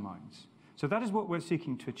from landmines. So that is what we're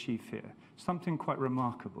seeking to achieve here, something quite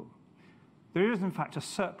remarkable. There is, in fact, a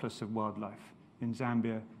surplus of wildlife in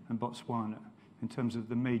Zambia and Botswana in terms of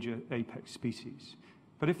the major apex species.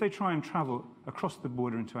 But if they try and travel across the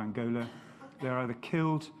border into Angola, they're either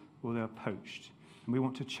killed or they're poached. And we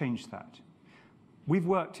want to change that. We've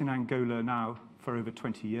worked in Angola now for over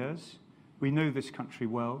 20 years. We know this country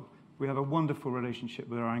well. We have a wonderful relationship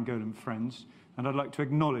with our Angolan friends, and I'd like to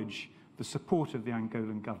acknowledge the support of the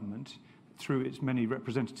Angolan government through its many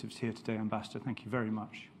representatives here today. Ambassador, thank you very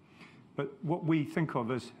much. But what we think of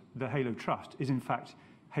as the HALO Trust is, in fact,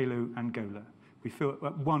 HALO Angola. We feel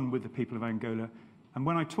at one with the people of Angola, and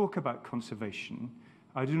when I talk about conservation,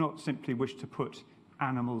 I do not simply wish to put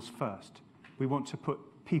animals first. We want to put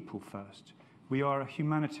people first. We are a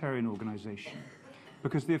humanitarian organisation,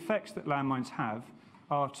 because the effects that landmines have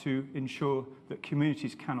are to ensure that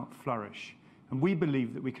communities cannot flourish. And we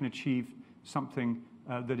believe that we can achieve something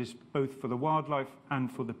that is both for the wildlife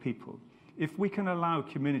and for the people. If we can allow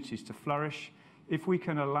communities to flourish, if we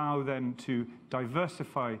can allow them to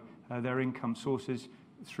diversify their income sources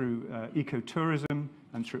through ecotourism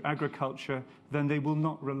and through agriculture, then they will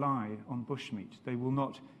not rely on bushmeat. They will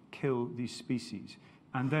not kill these species.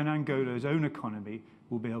 And then Angola's own economy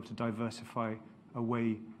will be able to diversify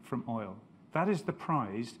away from oil. That is the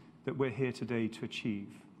prize that we're here today to achieve.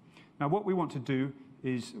 Now, what we want to do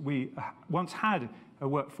is we once had a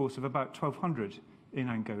workforce of about 1,200 in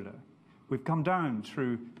Angola. We've come down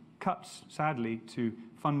through cuts, sadly, to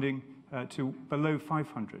funding to below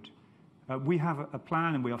 500. We have a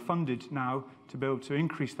plan, and we are funded now to be able to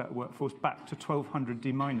increase that workforce back to 1,200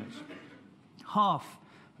 deminers. Half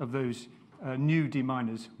of those new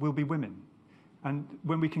deminers will be women. And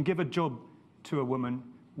when we can give a job to a woman,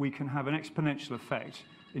 we can have an exponential effect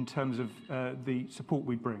in terms of the support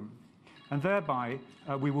we bring. And thereby,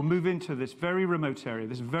 we will move into this very remote area,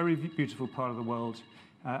 this very beautiful part of the world,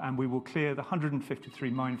 and we will clear the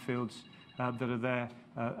 153 minefields that are there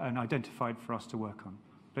and identified for us to work on.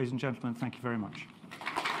 Ladies and gentlemen, thank you very much.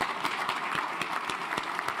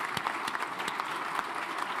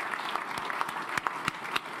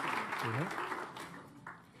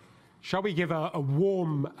 Shall we give a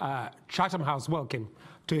warm Chatham House welcome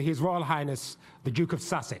to His Royal Highness, the Duke of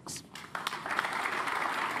Sussex.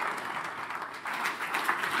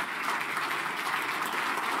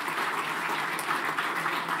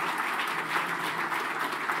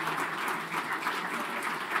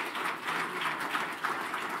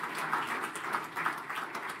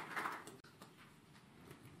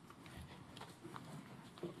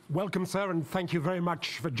 Welcome, sir, and thank you very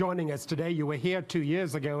much for joining us today. You were here 2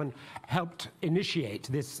 years ago and helped initiate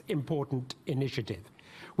this important initiative.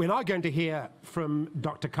 We're now going to hear from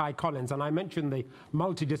Dr. Kai Collins, and I mentioned the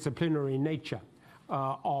multidisciplinary nature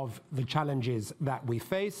of the challenges that we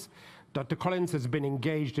face. Dr. Collins has been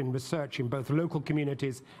engaged in research in both local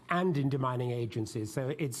communities and in demining agencies.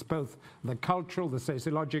 So it's both the cultural, the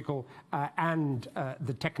sociological, and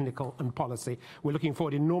the technical and policy. We're looking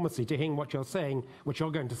forward enormously to hearing what you're saying, what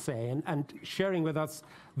you're going to say, and sharing with us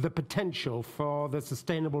the potential for the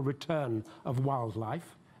sustainable return of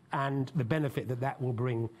wildlife and the benefit that that will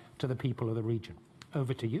bring to the people of the region.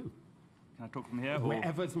 Over to you. Can I talk from here?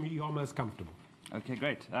 Wherever you're most comfortable. Okay,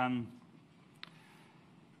 great.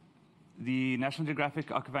 The National Geographic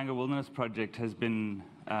Okavango Wilderness Project has been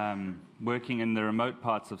working in the remote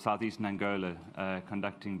parts of southeastern Angola,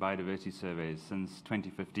 conducting biodiversity surveys since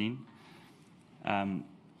 2015, in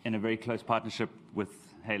a very close partnership with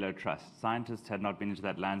Halo Trust. Scientists had not been into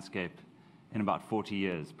that landscape in about 40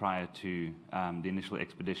 years prior to the initial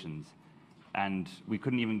expeditions. And we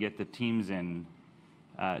couldn't even get the teams in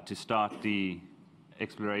to start the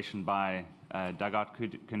exploration by dugout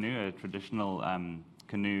canoe, a traditional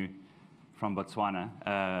canoe from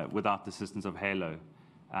Botswana, without the assistance of Halo,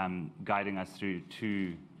 guiding us through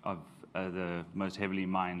two of the most heavily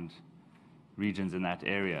mined regions in that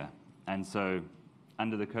area. And so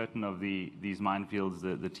under the curtain of these minefields,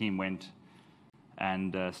 the team went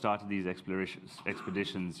and started these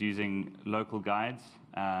expeditions using local guides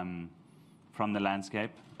from the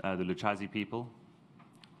landscape, the Luchazi people,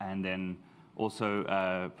 and then also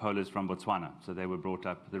polars from Botswana. So they were brought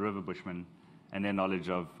up, the river bushmen, and their knowledge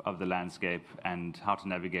of the landscape and how to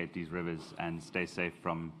navigate these rivers and stay safe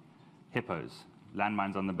from hippos.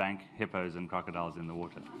 Landmines on the bank, hippos and crocodiles in the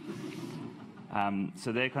water.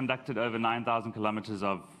 So they conducted over 9,000 kilometers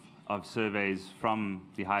of surveys from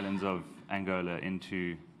the highlands of Angola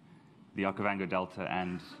into the Okavango Delta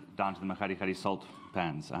and down to the Makharikari salt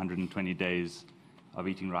pans, 120 days of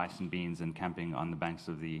eating rice and beans and camping on the banks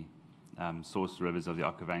of the source rivers of the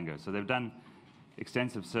Okavango. So they've done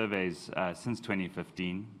extensive surveys since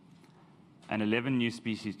 2015, and 11 new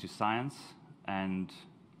species to science, and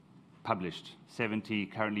published, 70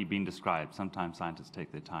 currently being described. Sometimes scientists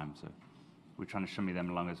take their time, so we're trying to shimmy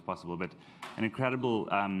them along as possible. But an incredible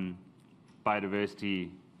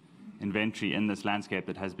biodiversity inventory in this landscape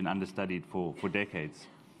that has been understudied for decades.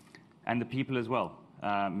 And the people as well.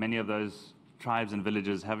 Many of those tribes and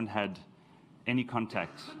villages haven't had any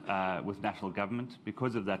contact with national government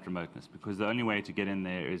because of that remoteness, because the only way to get in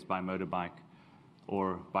there is by motorbike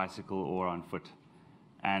or bicycle or on foot.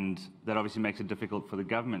 And that obviously makes it difficult for the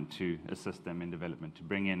government to assist them in development, to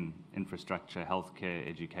bring in infrastructure, healthcare,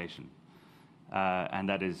 education. And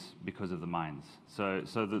that is because of the mines. So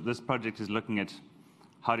this project is looking at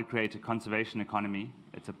how to create a conservation economy.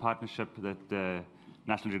 It's a partnership that the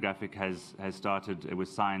National Geographic has started. It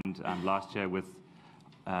was signed last year with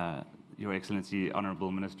Your Excellency,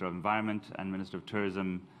 Honourable Minister of Environment and Minister of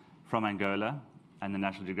Tourism from Angola, and the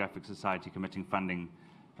National Geographic Society committing funding,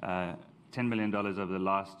 $10 million over the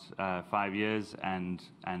last 5 years, and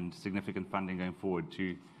significant funding going forward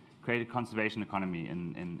to create a conservation economy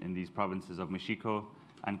in these provinces of Mashiko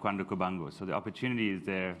and Okavango. So the opportunity is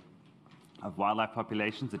there of wildlife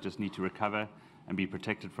populations that just need to recover and be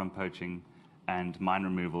protected from poaching and mine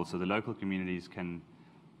removal, so the local communities can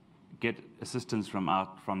get assistance from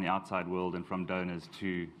the outside world and from donors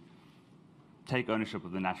to take ownership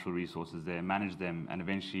of the natural resources there, manage them, and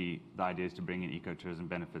eventually the idea is to bring in ecotourism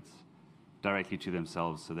benefits directly to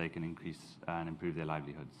themselves so they can increase and improve their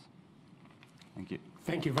livelihoods. Thank you.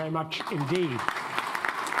 Thank you very much indeed.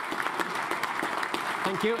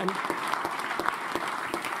 Thank you, and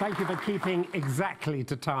thank you for keeping exactly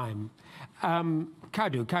to time.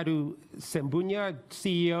 Kadu Sembunya,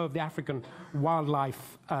 CEO of the African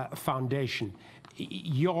Wildlife Foundation.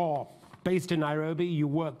 You're based in Nairobi, you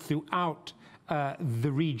work throughout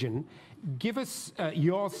the region. Give us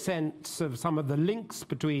your sense of some of the links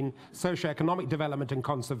between socioeconomic development and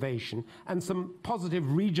conservation, and some positive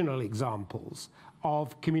regional examples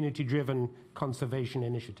of community-driven conservation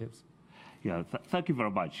initiatives. Yeah, thank you very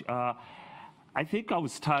much. I think I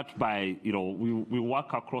would start by, we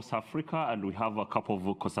work across Africa, and we have a couple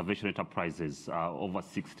of conservation enterprises, over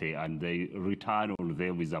 60, and the return on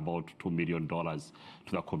them is about $2 million to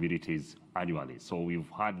the communities annually. So we've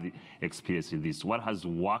had the experience in this. What has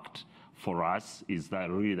worked for us is that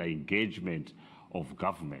really the engagement of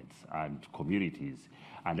governments and communities,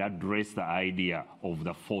 and address the idea of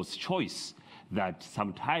the false choice that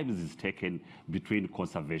sometimes is taken between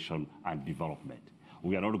conservation and development.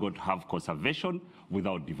 We are not going to have conservation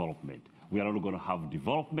without development. We are not going to have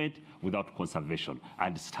development without conservation.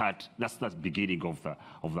 And that's the beginning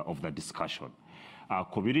of the discussion.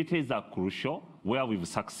 Communities are crucial. Where we've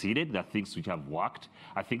succeeded, the things which have worked.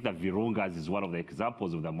 I think that Virungas is one of the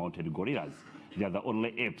examples of the mountain gorillas. They are the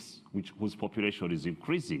only apes whose population is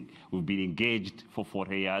increasing. We've been engaged for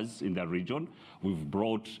 40 years in the region. We've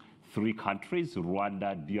brought 3 countries,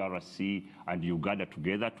 Rwanda, DRC, and Uganda,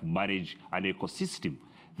 together to manage an ecosystem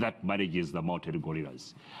that manages the mountain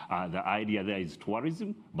gorillas. The idea there is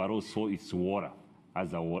tourism, but also it's water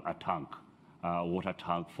as a water tank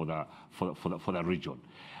for the region.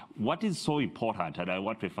 What is so important, and I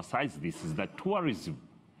want to emphasize this, is that tourism,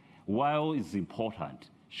 while it's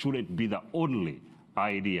important, shouldn't be the only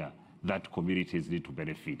idea that communities need to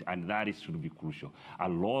benefit, and that is should be crucial. A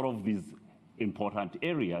lot of these important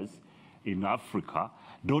areas in Africa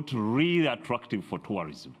don't really attractive for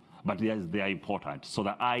tourism, but they are important. So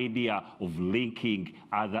the idea of linking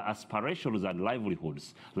other aspirations and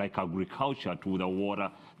livelihoods, like agriculture, to the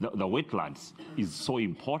water, the wetlands, is so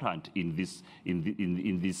important in this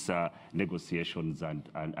negotiations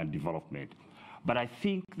and development. But I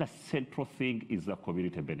think the central thing is the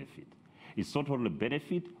community benefit. It's not only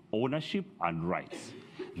benefit, ownership, and rights.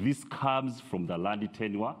 This comes from the land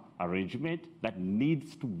tenure arrangement that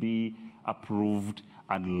needs to be approved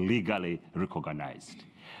and legally recognized.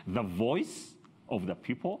 The voice of the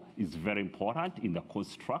people is very important in the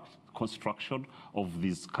construction of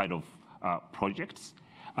these kind of projects,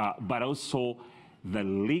 but also the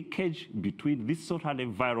linkage between this sort of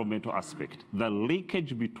environmental aspect, the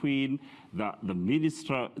linkage between the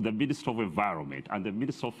Minister of Environment and the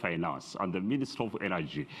Minister of Finance and the Minister of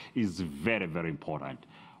Energy is very, very important.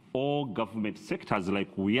 All government sectors, like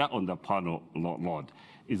we are on the panel, Lord,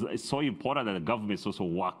 is so important that the government also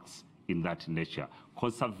works in that nature.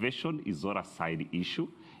 Conservation is not a side issue.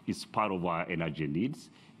 It's part of our energy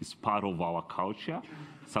needs. It's part of our culture.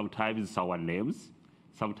 Sometimes it's our names.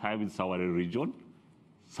 Sometimes it's our religion.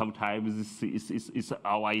 Sometimes it's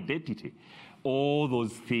our identity. All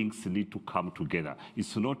those things need to come together.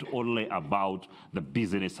 It's not only about the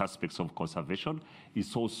business aspects of conservation.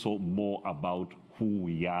 It's also more about who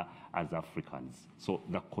we are as Africans. So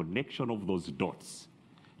the connection of those dots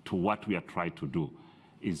to what we are trying to do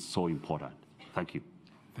is so important. Thank you.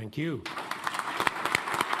 Thank you.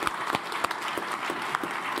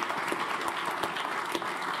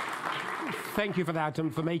 Thank you for that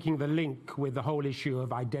and for making the link with the whole issue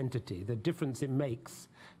of identity, the difference it makes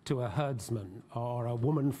to a herdsman or a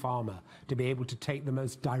woman farmer to be able to take the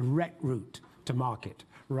most direct route to market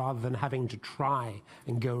rather than having to try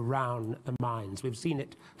and go around the mines. We've seen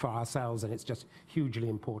it for ourselves, and it's just hugely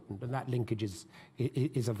important, and that linkage is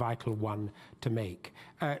a vital one to make.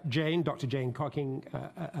 Jane, Dr. Jane Cocking,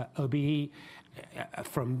 OBE,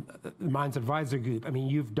 from the Mines Advisory Group, I mean,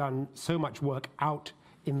 you've done so much work out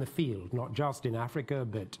in the field, not just in Africa,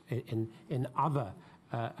 but in other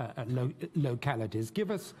localities.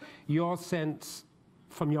 Give us your sense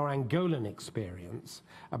from your Angolan experience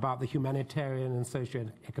about the humanitarian and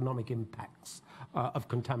socio-economic impacts of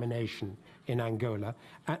contamination in Angola,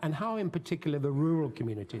 and how in particular the rural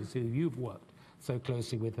communities who you've worked so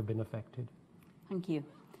closely with have been affected. Thank you.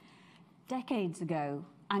 Decades ago,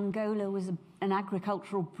 Angola was an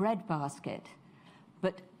agricultural breadbasket,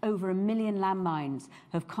 but over 1 million landmines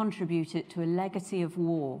have contributed to a legacy of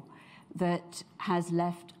war that has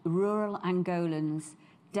left rural Angolans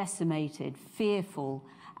decimated, fearful,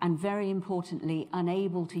 and very importantly,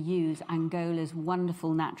 unable to use Angola's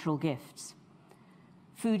wonderful natural gifts.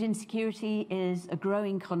 Food insecurity is a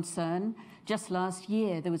growing concern. Just last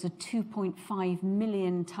year, there was a 2.5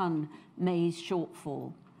 million ton maize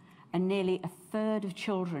shortfall, and nearly a third of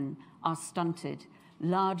children are stunted,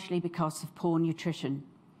 largely because of poor nutrition.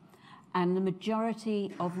 And the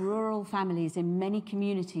majority of rural families in many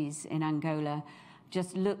communities in Angola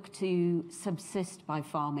just look to subsist by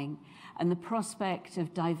farming, and the prospect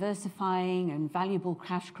of diversifying and valuable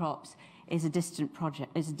cash crops is a distant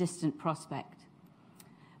prospect.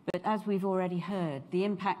 But as we've already heard, the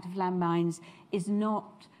impact of landmines is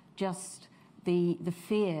not just the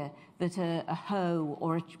fear that a hoe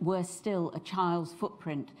or, worse still, a child's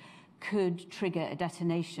footprint could trigger a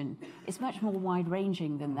detonation. It's much more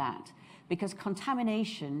wide-ranging than that, because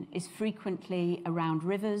contamination is frequently around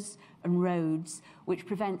rivers and roads, which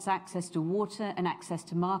prevents access to water and access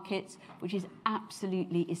to markets, which is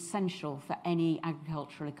absolutely essential for any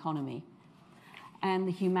agricultural economy. And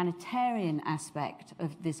the humanitarian aspect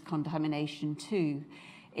of this contamination, too,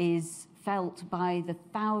 is felt by the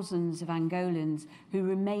thousands of Angolans who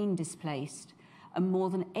remain displaced, and more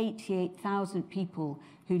than 88,000 people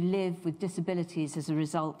who live with disabilities as a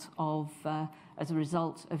result of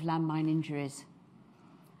landmine injuries.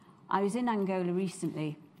 I was in Angola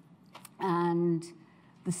recently, and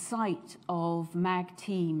the sight of MAG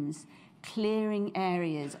teams clearing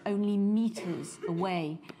areas only meters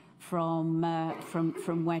away from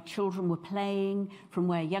where children were playing, from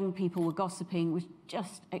where young people were gossiping, was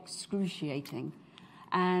just excruciating.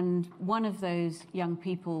 And one of those young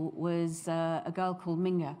people was a girl called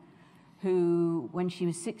Minga, who, when she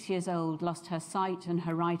was 6 years old, lost her sight and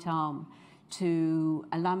her right arm to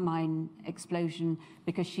a landmine explosion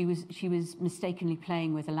because she was mistakenly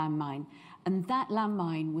playing with a landmine. And that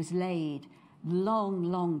landmine was laid long,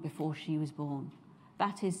 long before she was born.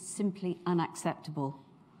 That is simply unacceptable.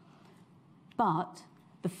 But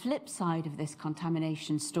The flip side of this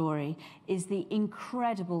contamination story is the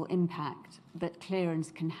incredible impact that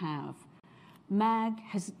clearance can have. MAG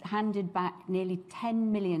has handed back nearly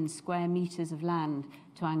 10 million square meters of land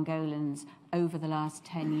to Angolans over the last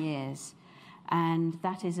 10 years, and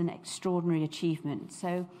that is an extraordinary achievement.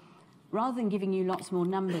 So rather than giving you lots more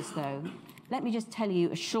numbers, though, let me just tell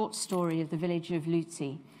you a short story of the village of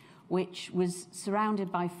Lutsi, which was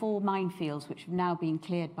surrounded by 4 minefields, which have now been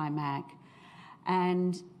cleared by MAG.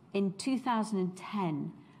 And in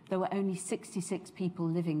 2010, there were only 66 people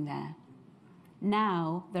living there.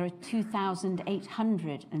 Now, there are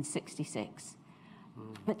 2,866.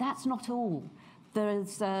 But that's not all. There are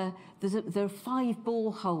 5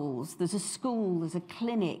 boreholes, there's a school, there's a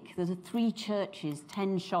clinic, there's 3 churches,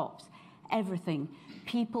 10 shops, everything.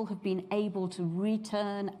 People have been able to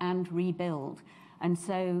return and rebuild. And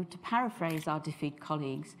so, to paraphrase our DFID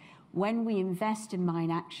colleagues, when we invest in mine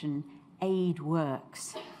action, aid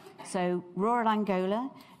works. So rural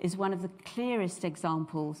Angola is one of the clearest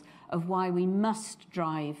examples of why we must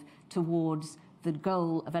drive towards the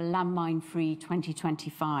goal of a landmine-free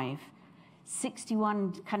 2025.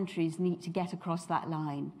 61 countries need to get across that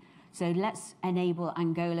line. So let's enable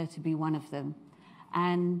Angola to be one of them.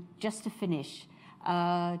 And just to finish,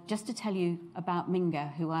 just to tell you about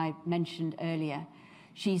Minga, who I mentioned earlier.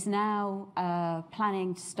 She's now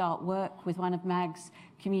planning to start work with one of MAG's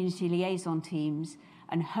community liaison teams,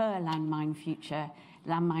 and her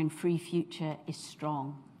landmine-free future is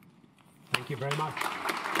strong. Thank you very much.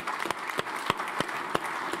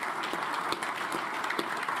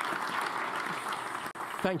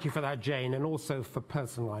 Thank you for that, Jane, and also for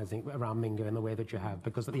personalizing around Minga in the way that you have,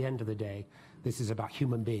 because at the end of the day, this is about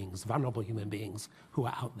human beings, vulnerable human beings who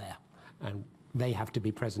are out there, and they have to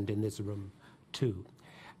be present in this room too.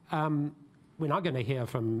 We're now going to hear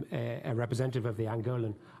from a representative of the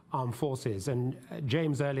Angolan Armed Forces, and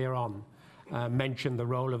James earlier on mentioned the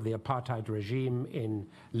role of the apartheid regime in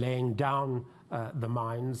laying down the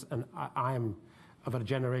mines, and I am of a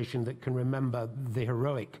generation that can remember the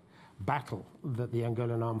heroic battle that the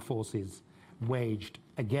Angolan Armed Forces waged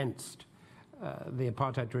against the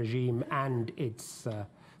apartheid regime and its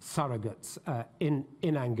surrogates in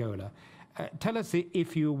Angola. Tell us,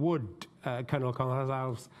 if you would, Colonel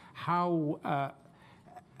Gonzalez, how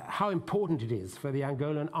important it is for the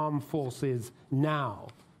Angolan Armed Forces now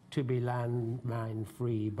to be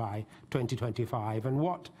landmine-free by 2025, and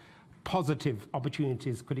what positive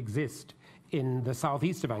opportunities could exist in the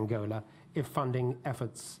southeast of Angola if funding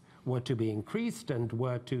efforts were to be increased and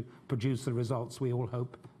were to produce the results we all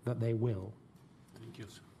hope that they will. Thank you,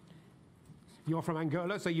 sir. You're from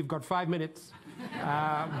Angola, so you've got 5 minutes,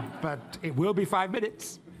 but it will be 5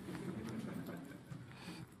 minutes.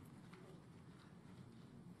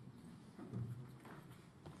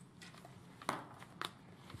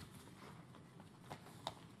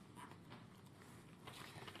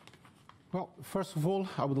 Well, first of all,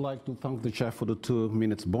 I would like to thank the chair for the 2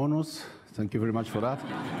 minutes bonus. Thank you very much for that.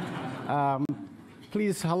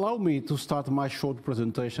 Please allow me to start my short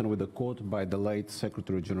presentation with a quote by the late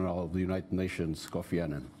Secretary General of the United Nations, Kofi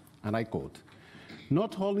Annan, and I quote,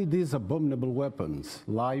 "Not only these abominable weapons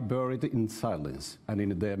lie buried in silence and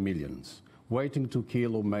in their millions, waiting to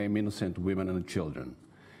kill or maim innocent women and children,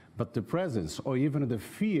 but the presence or even the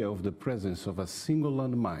fear of the presence of a single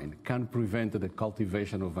landmine can prevent the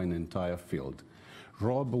cultivation of an entire field,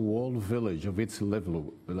 rob a whole village of its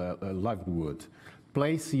livelihood,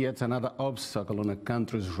 place yet another obstacle on a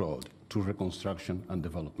country's road to reconstruction and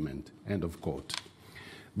development." End of quote.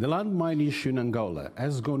 The landmine issue in Angola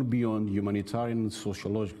has gone beyond humanitarian and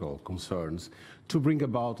sociological concerns to bring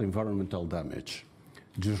about environmental damage.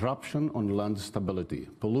 Disruption on land stability,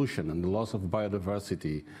 pollution, and the loss of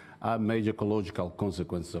biodiversity are major ecological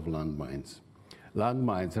consequences of landmines.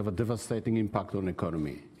 Landmines have a devastating impact on the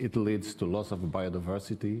economy. It leads to loss of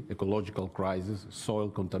biodiversity, ecological crisis, soil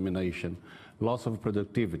contamination, loss of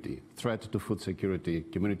productivity, threat to food security,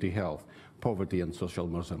 community health, poverty, and social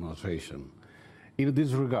marginalization. In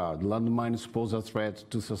this regard, landmines pose a threat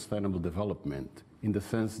to sustainable development in the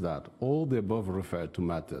sense that all the above referred to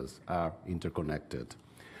matters are interconnected.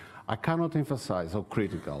 I cannot emphasize how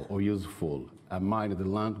critical or useful a mine in the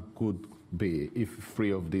land could be if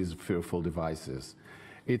free of these fearful devices.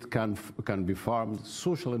 It can be farmed,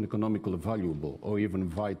 social and economically valuable, or even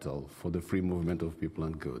vital for the free movement of people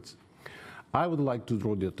and goods. I would like to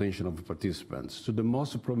draw the attention of the participants to the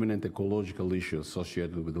most prominent ecological issue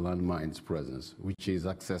associated with the landmines presence, which is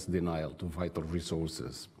access denial to vital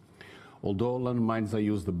resources. Although landmines are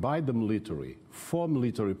used by the military for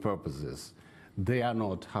military purposes, they are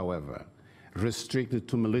not, however, restricted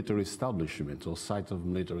to military establishments or sites of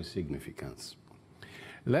military significance.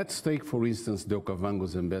 Let's take, for instance, the Okavango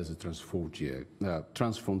Delta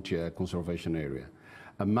transfrontier conservation area,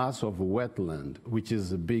 a mass of wetland which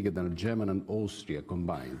is bigger than Germany and Austria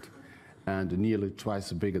combined, and nearly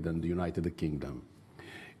twice bigger than the United Kingdom.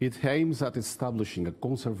 It aims at establishing a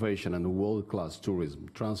conservation and world-class tourism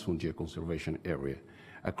transfrontier conservation area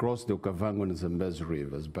across the Okavango and Zambezi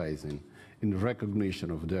rivers basin in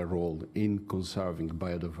recognition of their role in conserving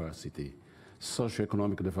biodiversity,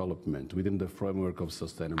 socio-economic development within the framework of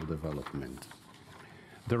sustainable development.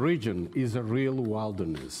 The region is a real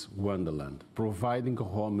wilderness wonderland, providing a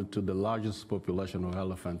home to the largest population of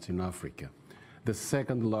elephants in Africa, the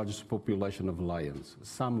second largest population of lions,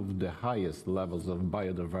 some of the highest levels of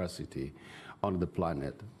biodiversity on the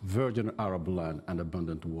planet, virgin Arab land, and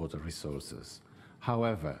abundant water resources.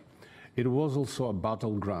 However, it was also a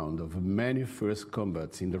battleground of many fierce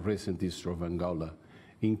combats in the recent history of Angola,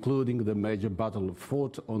 including the major battle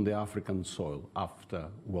fought on the African soil after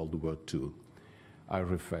World War II. I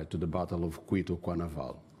refer to the Battle of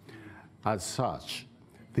Cuito-Cuanaval. As such,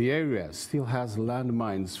 the area still has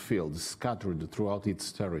landmines fields scattered throughout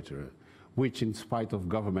its territory, which, in spite of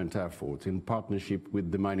government efforts in partnership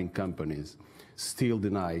with the mining companies, still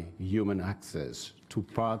deny human access to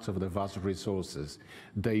parts of the vast resources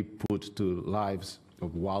they put to lives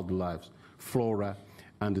of wildlife, flora,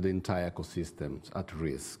 and the entire ecosystems at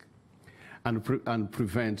risk, and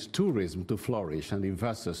prevent tourism to flourish and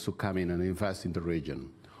investors to come in and invest in the region.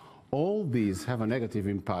 All these have a negative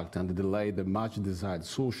impact and delay the much desired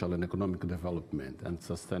social and economic development and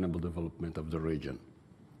sustainable development of the region.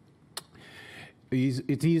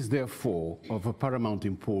 It is therefore of a paramount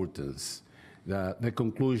importance that the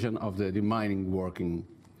conclusion of the demining working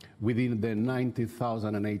within the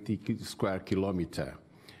 90,080 square kilometer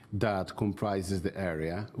that comprises the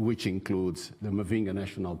area, which includes the Mavinga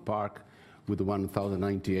National Park with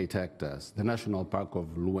 1,098 hectares, the National Park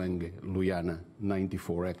of Luenge-Luyana,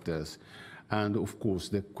 94 hectares, and of course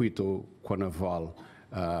the Cuito-Cuanaval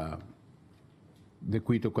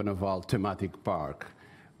thematic park,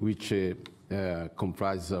 which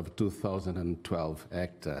comprises of 2,012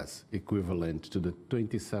 hectares, equivalent to the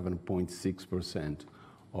 27.6%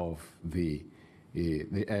 of the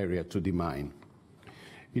area to demine.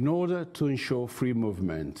 In order to ensure free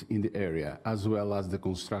movement in the area, as well as the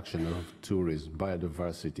construction of tourism,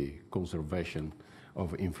 biodiversity, conservation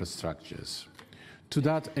of infrastructures. To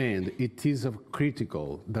that end, it is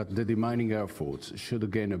critical that the demining efforts should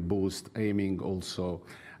gain a boost, aiming also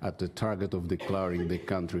at the target of declaring the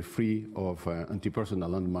country free of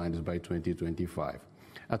anti-personnel landmines by 2025.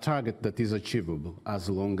 A target that is achievable as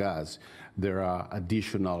long as there are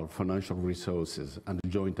additional financial resources and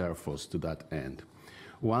joint efforts to that end.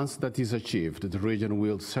 Once that is achieved, the region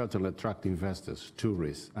will certainly attract investors,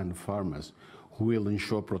 tourists, and farmers who will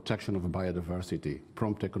ensure protection of biodiversity,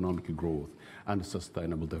 prompt economic growth, and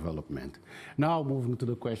sustainable development. Now, moving to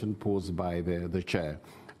the question posed by the chair,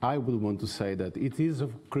 I would want to say that it is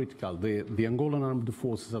critical. The Angolan armed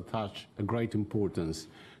forces attach a great importance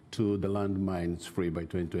to the landmines free by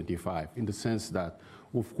 2025, in the sense that,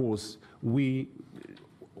 of course, we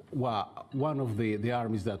were one of the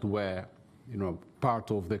armies that were,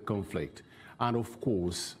 part of the conflict. And of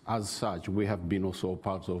course, as such, we have been also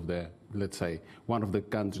part of the, let's say, one of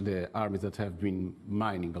the armies that have been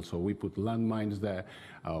mining also. We put landmines there,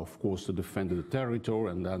 of course, to defend the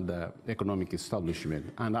territory and then the economic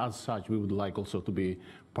establishment. And as such, we would like also to be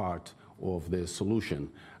part of the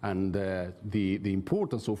solution. And the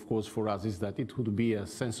importance, of course, for us is that it would be a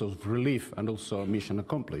sense of relief and also a mission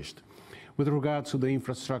accomplished. With regards to the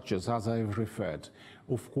infrastructures, as I have referred,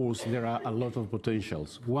 of course, there are a lot of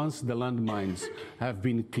potentials. Once the landmines have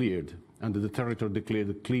been cleared and the territory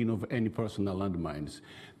declared clean of any personal landmines,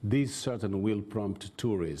 this certainly will prompt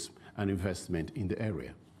tourism and investment in the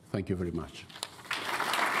area. Thank you very much.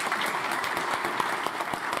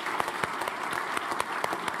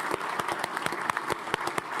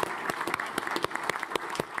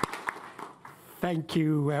 Thank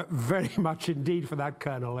you very much indeed for that,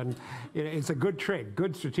 Colonel. And it's a good trick,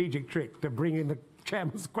 good strategic trick to bring in the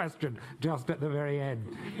chairman's question just at the very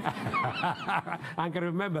end. I'm going to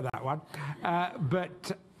remember that one.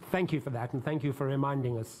 But thank you for that, and thank you for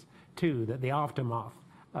reminding us too that the aftermath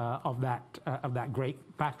of that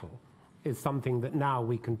great battle is something that now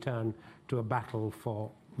we can turn to a battle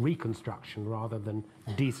for reconstruction rather than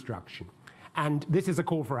destruction. And this is a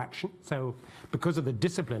call for action. So because of the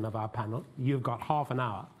discipline of our panel, you've got half an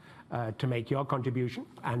hour to make your contribution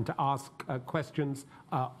and to ask questions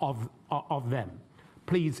of them.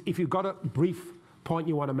 Please, if you've got a brief point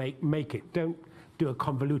you want to make it. Don't do a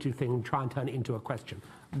convoluted thing and try and turn it into a question.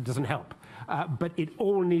 doesn't help. But it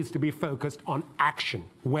all needs to be focused on action,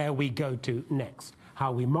 where we go to next,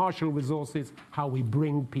 how we marshal resources, how we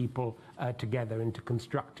bring people together into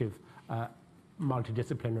constructive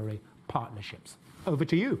multidisciplinary partnerships. Over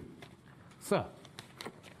to you, sir.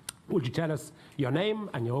 Would you tell us your name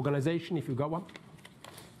and your organization, if you've got one?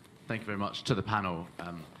 Thank you very much to the panel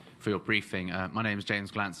for your briefing. My name is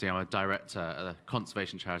James Glancy. I'm a director at the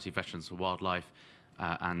conservation charity Veterans for Wildlife,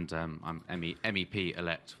 and I'm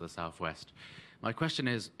MEP-elect for the Southwest. My question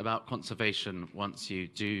is about conservation once you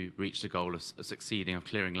do reach the goal of succeeding of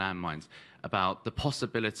clearing landmines, about the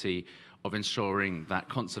possibility of ensuring that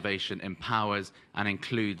conservation empowers and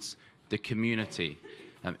includes the community.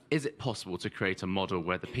 Is it possible to create a model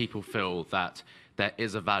where the people feel that there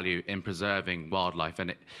is a value in preserving wildlife?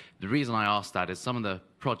 And the reason I ask that is some of the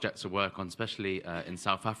projects I work on, especially in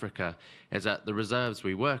South Africa, is that the reserves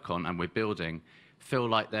we work on and we're building feel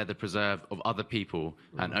like they're the preserve of other people,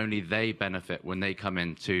 and only they benefit when they come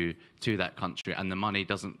into that country, and the money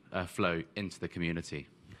doesn't flow into the community.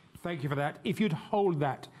 Thank you for that. If you'd hold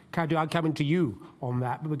that, Kadu, I'm coming to you on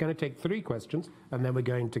that, but we're going to take 3 questions, and then we're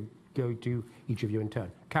going to go to each of you in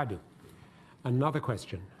turn. Kadu, another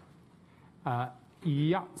question.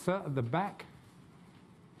 Yeah, sir, at the back.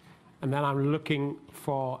 And then I'm looking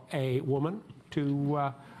for a woman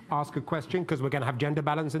to ask a question, because we're going to have gender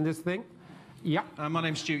balance in this thing. Yeah. My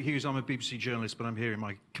name's Stuart Hughes. I'm a BBC journalist, but I'm here in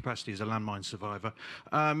my capacity as a landmine survivor.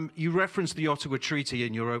 You referenced the Ottawa Treaty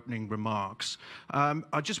in your opening remarks.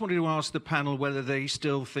 I just wanted to ask the panel whether they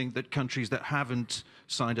still think that countries that haven't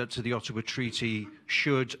signed up to the Ottawa Treaty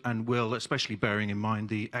should and will, especially bearing in mind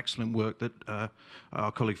the excellent work that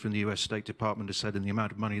our colleague from the US State Department has said, and the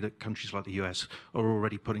amount of money that countries like the US are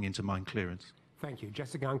already putting into mine clearance. Thank you.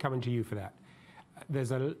 Jessica, I'm coming to you for that.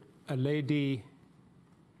 There's a lady...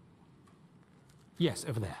 Yes,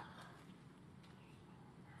 over there.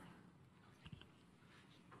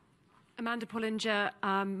 Amanda Pullinger.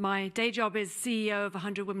 My day job is CEO of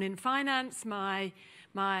 100 Women in Finance. My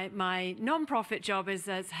non-profit job is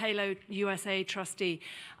as Halo USA trustee.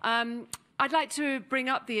 I'd like to bring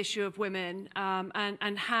up the issue of women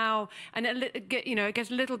and how, and get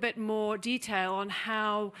a little bit more detail on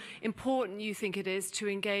how important you think it is to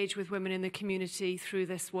engage with women in the community through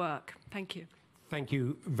this work. Thank you. Thank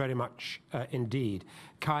you very much indeed.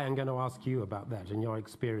 Kai, I'm going to ask you about that and your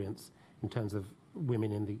experience in terms of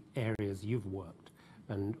women in the areas you've worked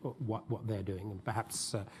and what they're doing. And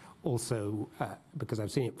perhaps also, because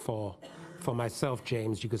I've seen it for myself,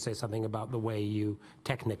 James, you could say something about the way you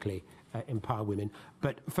technically empower women.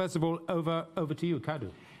 But first of all, over to you,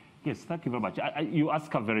 Kadu. Yes, thank you very much. You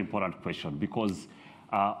ask a very important question, because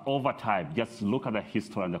over time, just look at the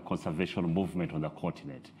history and the conservation movement on the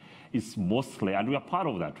continent. It's mostly, and we are part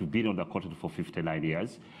of that, we've been on the continent for 59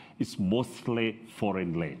 years, it's mostly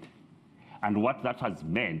foreign-led. And what that has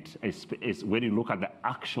meant is when you look at the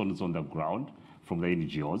actions on the ground from the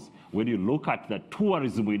NGOs, when you look at the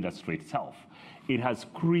tourism industry itself, it has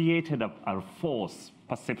created a false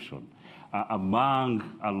perception among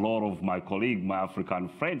a lot of my colleagues, my African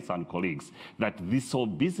friends and colleagues, that this whole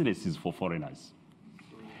business is for foreigners.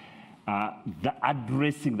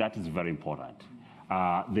 Addressing that is very important.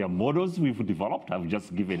 There are models we've developed. I've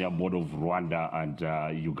just given a model of Rwanda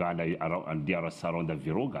and Uganda and DRC around the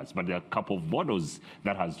Virungas, but there are a couple of models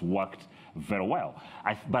that has worked very well.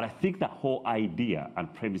 But I think the whole idea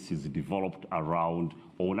and premise is developed around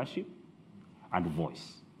ownership and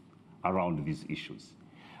voice around these issues.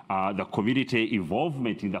 The community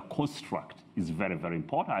involvement in the construct is very, very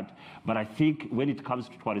important. But I think when it comes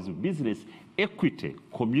to tourism business, equity,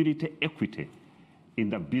 community equity in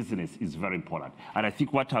the business is very important. And I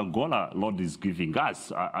think what Angola, Lord, is giving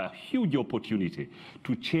us a huge opportunity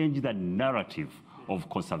to change the narrative of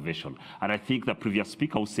conservation. And I think the previous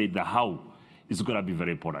speaker said the how is going to be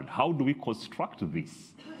very important. How do we construct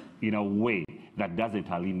this in a way that doesn't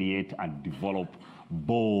alienate and develop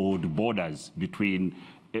bold borders between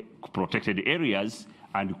protected areas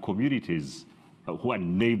and communities who are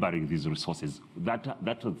neighboring these resources? That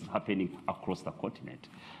is happening across the continent.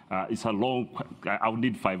 It's a long, I'll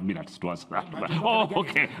need 5 minutes to answer that. Oh,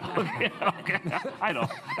 okay. I know.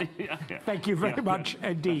 Thank you very much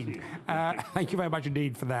indeed. Thank you very much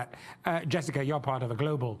indeed for that. Jessica, you're part of a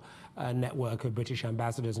global network of British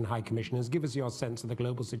ambassadors and high commissioners. Give us your sense of the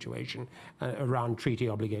global situation around treaty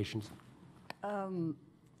obligations.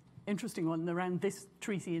 Interesting one around this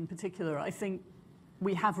treaty in particular. I think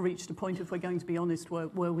we have reached a point, if we're going to be honest,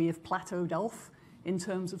 where we have plateaued off in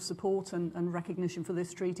terms of support and recognition for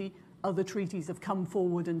this treaty. Other treaties have come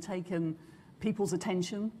forward and taken people's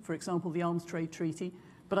attention, for example, the Arms Trade Treaty.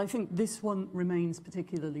 But I think this one remains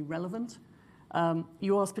particularly relevant.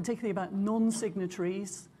 You asked particularly about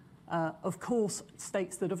non-signatories. Of course,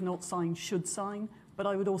 states that have not signed should sign, but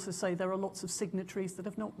I would also say there are lots of signatories that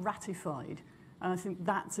have not ratified. And I think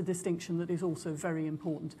that's a distinction that is also very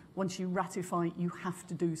important. Once you ratify, you have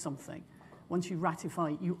to do something. Once you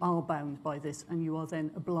ratify, you are bound by this, and you are then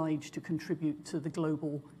obliged to contribute to the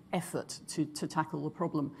global effort to tackle the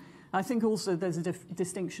problem. I think also there's a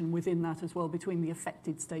distinction within that as well between the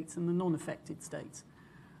affected states and the non-affected states.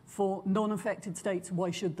 For non-affected states, why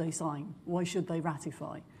should they sign? Why should they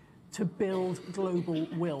ratify? To build global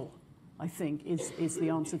will, I think, is the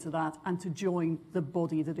answer to that, and to join the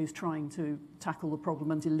body that is trying to tackle the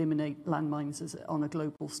problem and eliminate landmines on a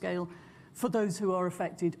global scale. For those who are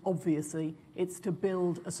affected, obviously, it's to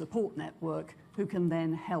build a support network who can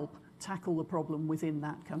then help tackle the problem within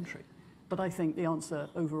that country. But I think the answer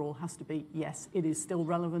overall has to be yes, it is still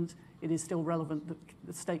relevant. It is still relevant that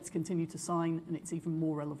the states continue to sign, and it's even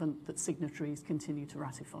more relevant that signatories continue to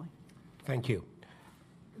ratify. Thank you.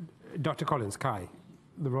 Dr. Collins, Kai,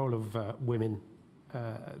 the role of women,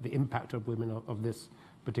 the impact of women of this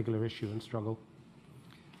particular issue and struggle.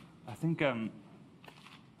 I think, I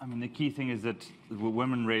mean, the key thing is that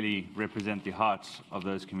women really represent the heart of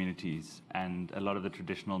those communities and a lot of the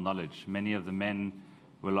traditional knowledge. Many of the men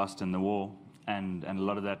were lost in the war, and a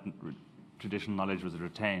lot of that traditional knowledge was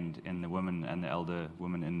retained in the women and the elder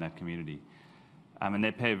women in that community. And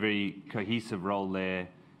they play a very cohesive role there.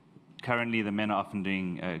 Currently, the men are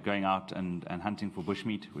often going out and hunting for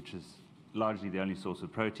bushmeat, which is largely the only source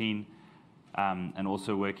of protein, and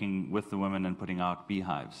also working with the women and putting out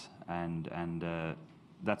beehives. And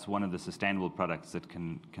that's one of the sustainable products that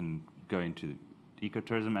can go into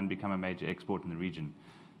ecotourism and become a major export in the region.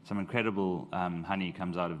 Some incredible honey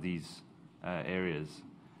comes out of these areas,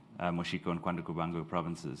 Moshiko and Okavango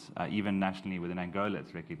provinces. Even nationally within Angola,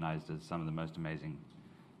 it's recognized as some of the most amazing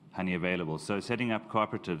honey available. So setting up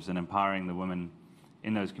cooperatives and empowering the women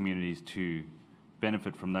in those communities to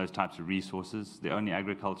benefit from those types of resources. The only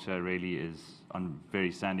agriculture really is on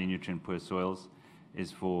very sandy, nutrient-poor soils,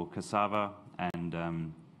 is for cassava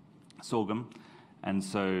and sorghum. And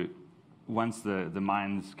so once the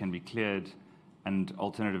mines can be cleared and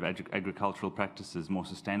alternative agricultural practices, more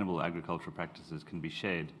sustainable agricultural practices can be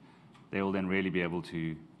shared, they will then really be able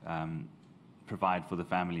to provide for the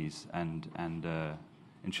families and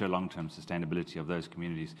ensure long-term sustainability of those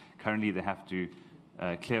communities. Currently, they have to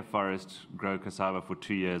clear forest, grow cassava for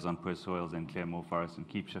 2 years on poor soils, and clear more forest and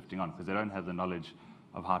keep shifting on, because they don't have the knowledge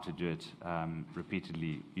of how to do it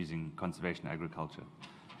repeatedly using conservation agriculture.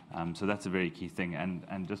 So that's a very key thing.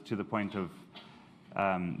 And just to the point of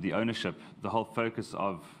the ownership, the whole focus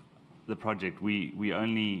of the project, we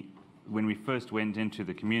only, when we first went into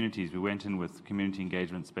the communities, we went in with community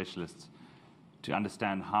engagement specialists to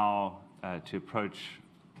understand how to approach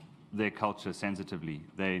their culture sensitively.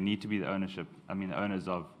 They need to be the owners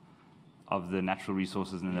of the natural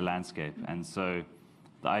resources in the landscape. And so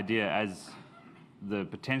the idea, as the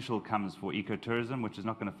potential comes for ecotourism, which is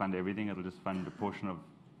not going to fund everything, it'll just fund a portion of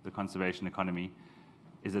the conservation economy,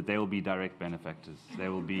 is that they will be direct benefactors. They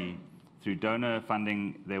will be, through donor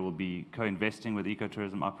funding, they will be co-investing with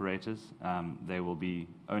ecotourism operators. They will be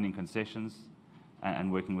owning concessions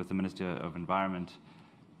and working with the Minister of Environment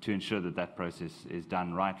to ensure that that process is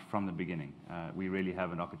done right from the beginning. We really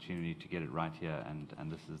have an opportunity to get it right here,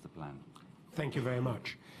 and this is the plan. Thank you very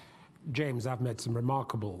much. James, I've met some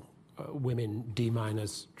remarkable women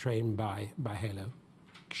deminers trained by HALO.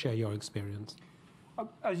 Share your experience.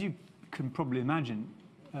 As you can probably imagine,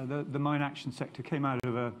 the mine action sector came out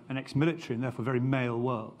of an ex-military and therefore very male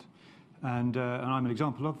world. And I'm an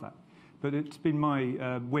example of that. But it's been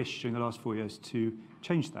my wish during the last 4 years to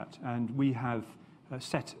change that. And we have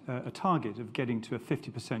set a target of getting to a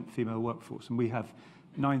 50% female workforce. And we have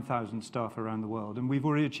 9,000 staff around the world. And we've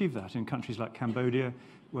already achieved that in countries like Cambodia,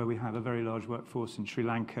 where we have a very large workforce, in Sri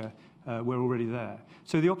Lanka, we're already there.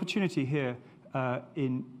 So the opportunity here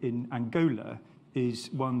in Angola is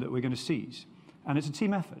one that we're going to seize. And it's a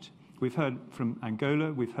team effort. We've heard from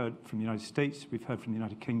Angola, we've heard from the United States, we've heard from the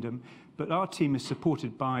United Kingdom, but our team is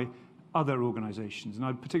supported by other organizations. And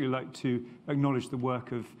I'd particularly like to acknowledge the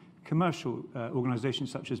work of commercial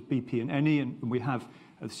organizations such as BP and Eni, and we have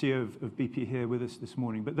the CEO of BP here with us this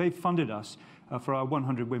morning. But they've funded us for our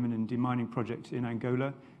 100 Women in Demining project in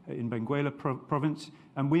Angola, in Benguela province,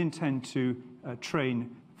 and we intend to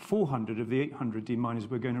train 400 of the 800 deminers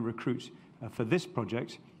we're going to recruit for this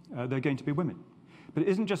project. They're going to be women. But it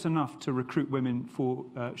isn't just enough to recruit women for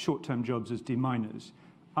short-term jobs as deminers.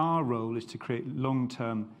 Our role is to create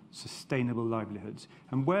long-term sustainable livelihoods.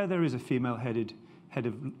 And where there is a female head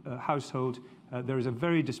of household, there is a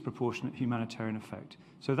very disproportionate humanitarian effect.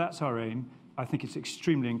 So that's our aim. I think it's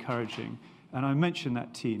extremely encouraging. And I mentioned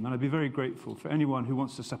that team, and I'd be very grateful for anyone who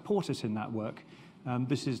wants to support us in that work.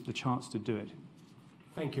 This is the chance to do it.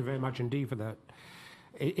 Thank you very much indeed for that.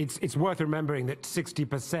 It's worth remembering that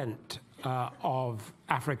 60% of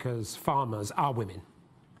Africa's farmers are women.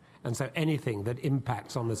 And so anything that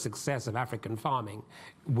impacts on the success of African farming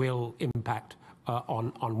will impact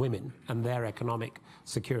on women and their economic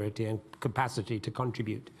security and capacity to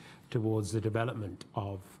contribute towards the development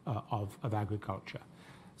of agriculture.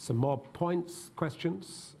 Some more points,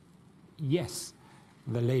 questions? Yes,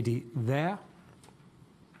 the lady there.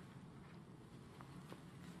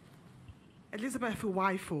 Elizabeth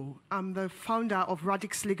Uwaifu. I'm the founder of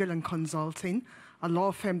Radix Legal and Consulting, a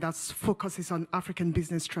law firm that focuses on African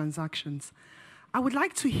business transactions. I would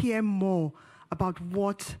like to hear more about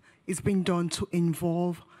what is being done to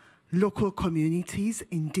involve local communities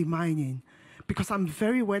in demining, because I'm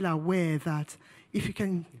very well aware that if you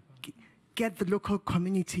can get the local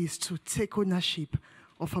communities to take ownership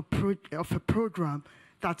of a program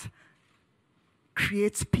that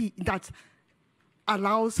creates that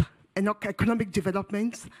allows economic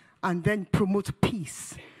development and then promote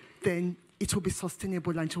peace, then it will be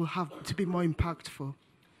sustainable and it will have to be more impactful.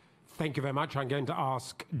 Thank you very much. I'm going to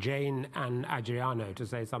ask Jane and Adriano to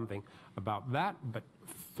say something about that, but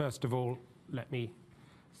first of all, let me...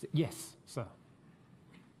 Yes, sir.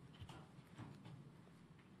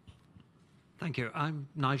 Thank you. I'm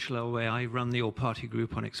Nigel Elway. I run the all-party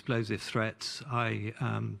group on explosive threats. I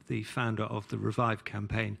am the founder of the Revive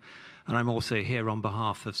campaign, and I'm also here on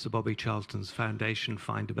behalf of Sir Bobby Charlton's foundation,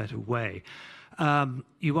 Find a Better Way.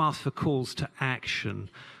 You asked for calls to action.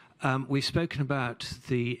 We've spoken about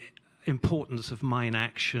the importance of mine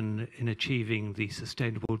action in achieving the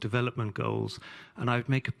Sustainable Development Goals, and I would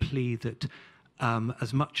make a plea that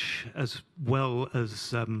as well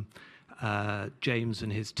as James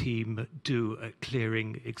and his team do at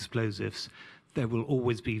clearing explosives, there will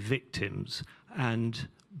always be victims, and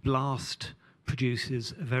blast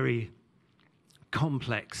produces a very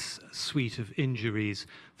complex suite of injuries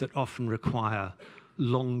that often require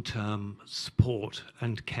long-term support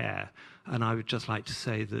and care. And I would just like to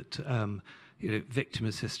say that victim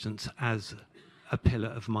assistance as a pillar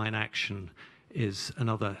of mine action is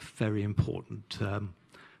another very important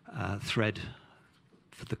thread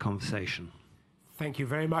for the conversation. Thank you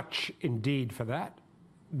very much indeed for that.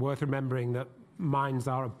 Worth remembering that mines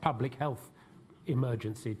are a public health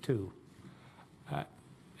emergency too.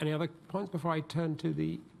 Any other points before I turn to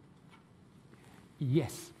the...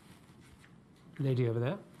 Yes. Lady over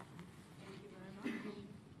there.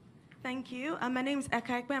 Thank you. My name is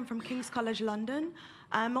Eka Ekbe. I'm from King's College London.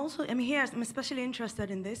 I'm especially interested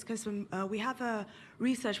in this because we have a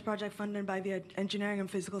research project funded by the Engineering and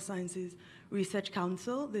Physical Sciences Research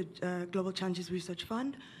Council, the Global Challenges Research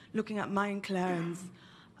Fund, looking at mine clearance,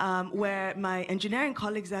 where my engineering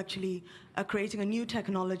colleagues actually are creating a new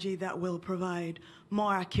technology that will provide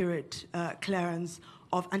more accurate clearance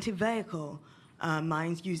of anti-vehicle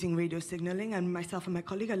mines using radio signaling, and myself and my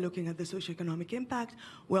colleague are looking at the socioeconomic impact.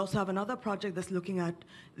 We also have another project that's looking at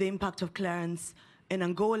the impact of clearance in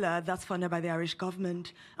Angola that's funded by the Irish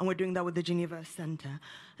government, and we're doing that with the Geneva Center.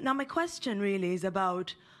 Now, my question really is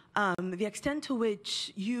about the extent to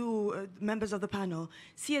which you, members of the panel,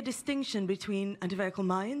 see a distinction between anti-vehicle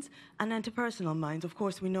mines and anti-personnel mines. Of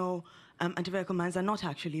course, we know anti-vehicle mines are not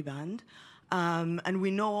actually banned. And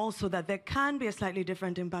we know also that there can be a slightly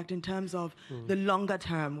different impact in terms of the longer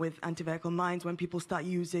term with anti-vehicle mines when people start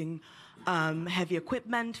using heavy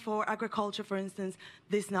equipment for agriculture, for instance.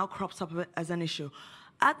 This now crops up as an issue.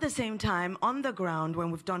 At the same time, on the ground,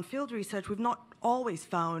 when we've done field research, we've not always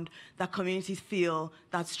found that communities feel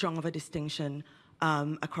that strong of a distinction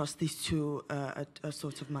across these two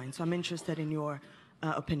sorts of mines. So I'm interested in your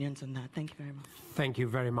opinions on that. Thank you very much. Thank you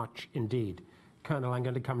very much indeed. Colonel, I'm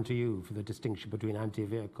going to come to you for the distinction between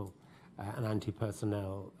anti-vehicle and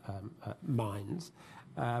anti-personnel mines.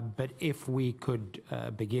 But if we could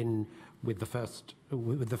begin with the first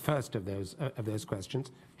of those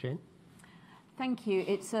questions, Jane. Thank you.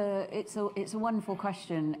 It's a wonderful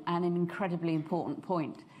question and an incredibly important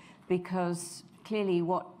point, because clearly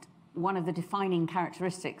one of the defining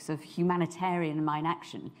characteristics of humanitarian mine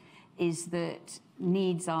action is that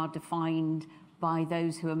needs are defined by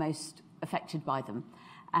those who are most affected by them.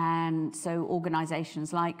 And so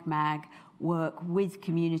organisations like MAG work with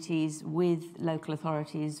communities, with local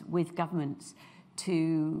authorities, with governments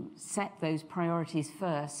to set those priorities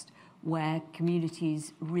first where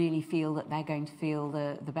communities really feel that they're going to feel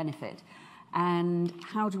the benefit. And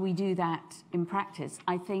how do we do that in practice?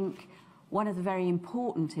 I think one of the very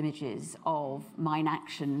important images of mine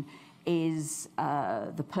action is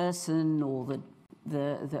the person or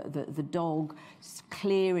the dog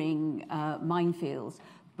clearing minefields,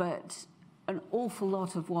 but an awful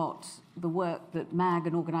lot of what the work that MAG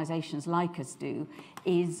and organisations like us do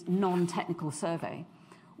is non-technical survey,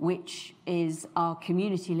 which is our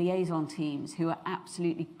community liaison teams, who are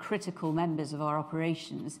absolutely critical members of our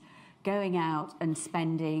operations, going out and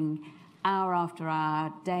spending hour after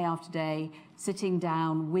hour, day after day, sitting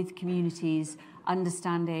down with communities,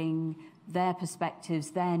 understanding their perspectives,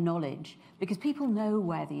 their knowledge, because people know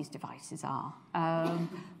where these devices are,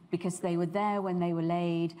 because they were there when they were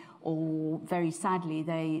laid, or very sadly,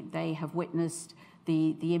 they have witnessed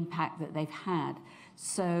the impact that they've had.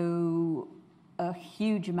 So a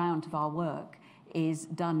huge amount of our work is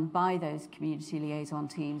done by those community liaison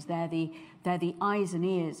teams. They're the eyes and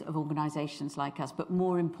ears of organisations like us, but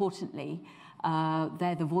more importantly,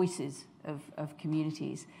 they're the voices of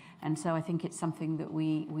communities. And so I think it's something that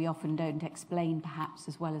we often don't explain perhaps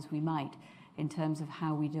as well as we might in terms of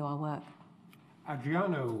how we do our work.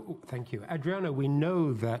 Adriano, thank you. Adriano, we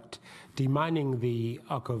know that demining the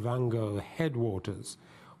Okavango headwaters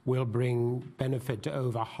will bring benefit to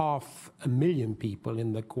over 500,000 people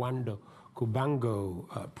in the Cubango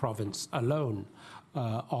province alone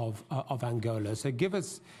of Angola. So give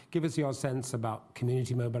us your sense about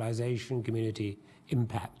community mobilization, community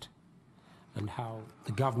impact, and how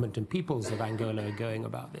the government and peoples of Angola are going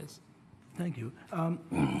about this. Thank you.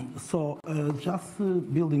 Just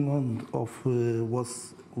building on of what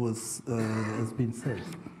has been said,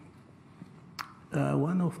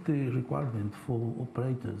 one of the requirements for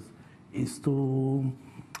operators is to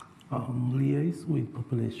liaise with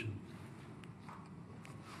population.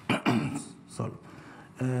 Sorry.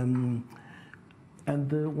 And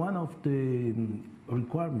one of the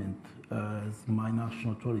requirements as my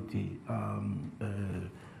national authority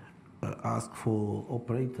ask for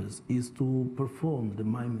operators is to perform the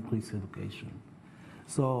mine risk education.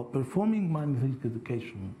 So performing mine risk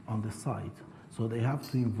education on the site, so they have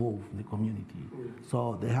to involve the community.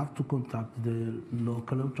 So they have to contact the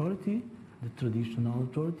local authority, the traditional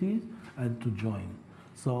authorities, and to join.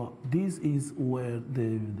 So this is where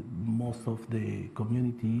most of the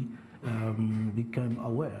community became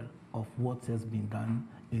aware of what has been done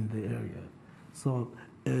in the area. So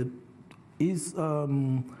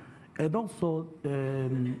and also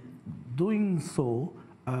doing so,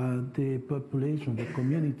 the population, the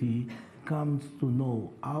community comes to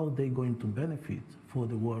know how they're going to benefit for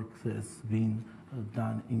the work that's been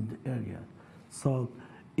done in the area. So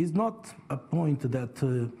it's not a point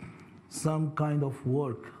that some kind of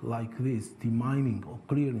work like this, demining or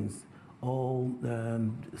clearance, or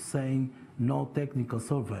saying no technical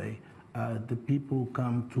survey, the people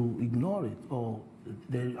come to ignore it, or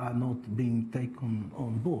they are not being taken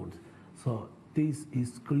on board. So this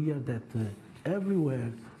is clear that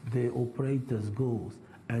everywhere the operators goes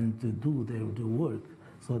and do their work,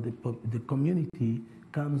 so the community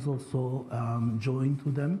comes also join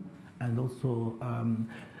to them, and also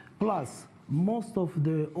plus most of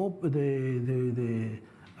the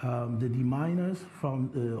deminers from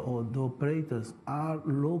or the operators are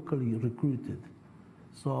locally recruited.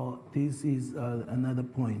 So this is another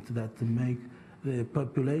point that make the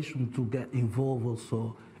population to get involved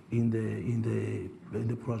also in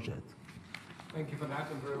the project. Thank you for that,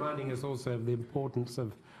 and for reminding us also of the importance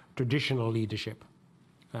of traditional leadership.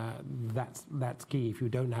 That's key. If you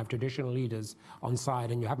don't have traditional leaders on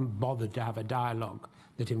side and you haven't bothered to have a dialogue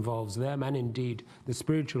that involves them and indeed the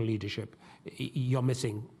spiritual leadership, you're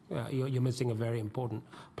missing a very important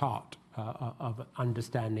part of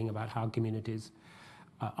understanding about how communities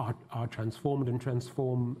are transformed and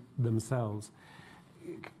transform themselves.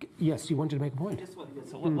 Yes, you wanted to make a point. Yes,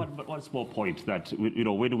 so one small point that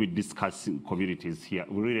when we discuss communities here,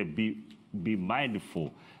 we really be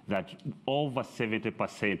mindful that over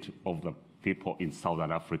 70% of the people in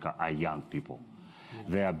Southern Africa are young people.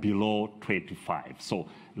 They are below 25. So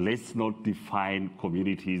let's not define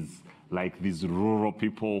communities like these rural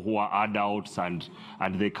people who are adults and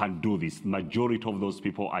they can do this. Majority of those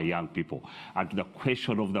people are young people. And to the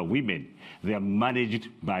question of the women, they are managed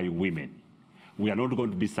by women. We are not going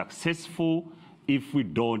to be successful if we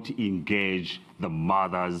don't engage the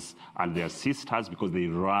mothers and their sisters, because they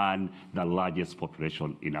run the largest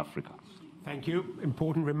population in Africa. Thank you.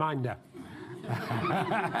 Important reminder.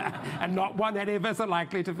 And not one any of us are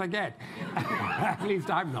likely to forget. At least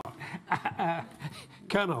I'm not.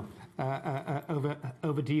 Colonel,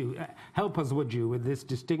 over to you. Help us, would you, with this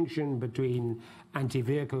distinction between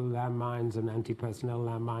anti-vehicle landmines and anti-personnel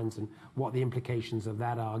landmines, and what the implications of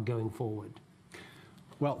that are going forward.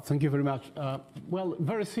 Well, thank you very much. Well,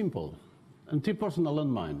 very simple. Anti-personnel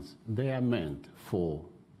landmines, they are meant for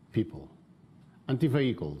people.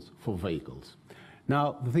 Anti-vehicles for vehicles.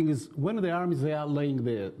 Now, the thing is, when the armies they are laying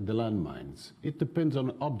the landmines, it depends on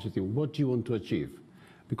the objective, what you want to achieve.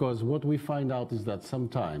 Because what we find out is that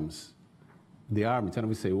sometimes the armies, and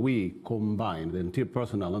we say we combine the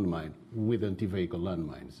anti-personnel landmine with anti-vehicle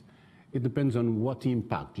landmines. It depends on what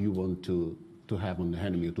impact you want to have on the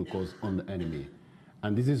enemy, to cause on the enemy.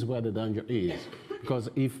 And this is where the danger is. Because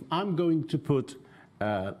if I'm going to put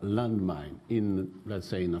a landmine in, let's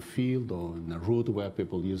say, in a field or in a route where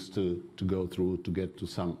people used to go through to get to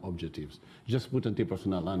some objectives, just put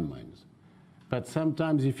anti-personnel landmines. But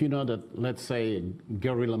sometimes if you know that, let's say,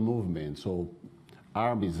 guerrilla movements or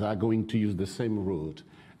armies are going to use the same route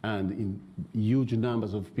and in huge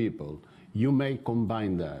numbers of people, you may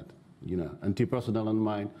combine that, anti-personnel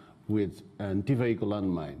landmine with anti-vehicle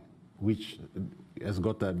landmine, which has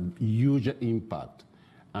got a huge impact.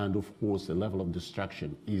 And of course, the level of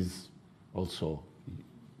destruction is also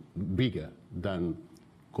bigger than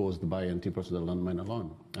caused by anti-personnel landmine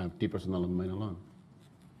alone.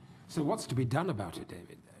 So what's to be done about it,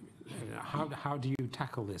 David? How do you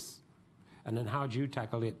tackle this? And then how do you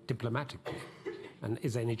tackle it diplomatically? And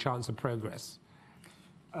is there any chance of progress?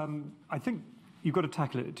 I think you've got to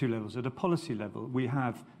tackle it at two levels. At a policy level, we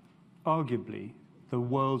have arguably the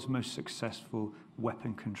world's most successful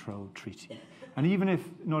weapon control treaty. And even if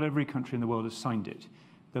not every country in the world has signed it,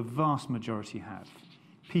 the vast majority have.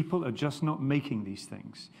 People are just not making these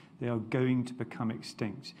things. They are going to become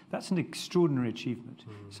extinct. That's an extraordinary achievement.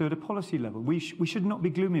 So at a policy level, we should not be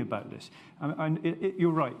gloomy about this.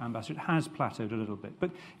 You're right, Ambassador, it has plateaued a little bit,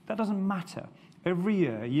 but that doesn't matter. Every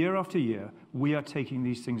year, year after year, we are taking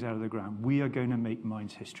these things out of the ground. We are going to make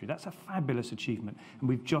mines history. That's a fabulous achievement, and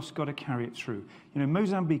we've just got to carry it through.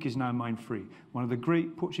 Mozambique is now mine-free. One of the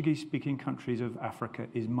great Portuguese-speaking countries of Africa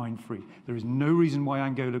is mine-free. There is no reason why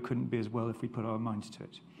Angola couldn't be as well if we put our minds to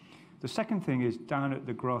it. The second thing is down at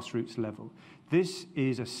the grassroots level. This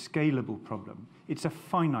is a scalable problem. It's a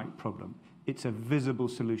finite problem. It's a visible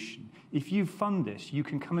solution. If you fund this, you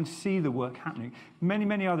can come and see the work happening. Many,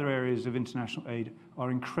 many other areas of international aid are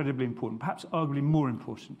incredibly important, perhaps arguably more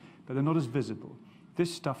important, but they're not as visible.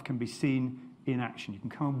 This stuff can be seen in action. You can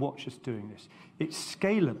come and watch us doing this. It's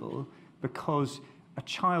scalable because a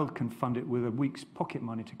child can fund it with a week's pocket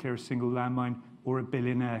money to clear a single landmine, or a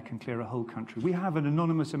billionaire can clear a whole country. We have an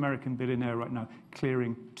anonymous American billionaire right now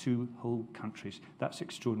clearing 2 whole countries. That's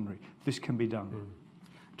extraordinary. This can be done.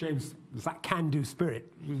 James, it's that can-do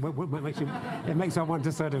spirit. It makes one want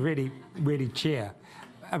to sort of really, really cheer.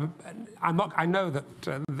 I know that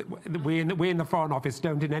we in the Foreign Office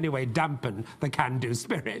don't in any way dampen the can-do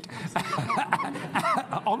spirit.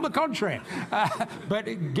 On the contrary.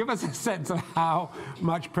 But give us a sense of how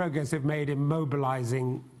much progress you've made in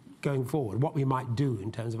mobilizing going forward, what we might do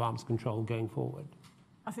in terms of arms control going forward.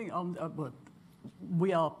 I think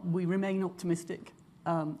we remain optimistic.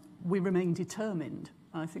 We remain determined.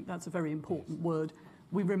 I think that's a very important word.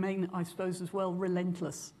 We remain, I suppose, as well,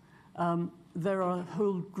 relentless. There are a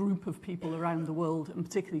whole group of people around the world, and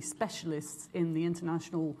particularly specialists in the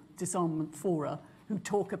international disarmament fora, who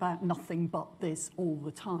talk about nothing but this all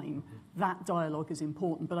the time. That dialogue is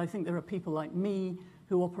important, but I think there are people like me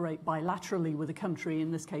who operate bilaterally with a country,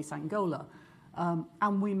 in this case Angola,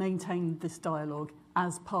 and we maintain this dialogue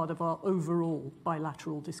as part of our overall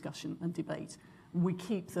bilateral discussion and debate. We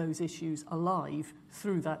keep those issues alive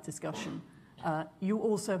through that discussion. You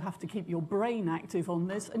also have to keep your brain active on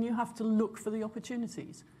this, and you have to look for the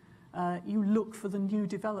opportunities. You look for the new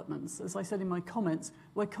developments. As I said in my comments,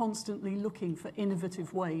 we're constantly looking for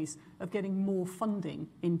innovative ways of getting more funding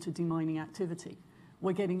into demining activity.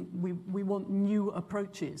 We want new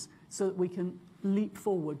approaches so that we can leap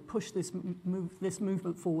forward, push this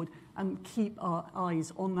movement forward, and keep our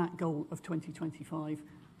eyes on that goal of 2025,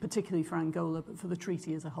 particularly for Angola, but for the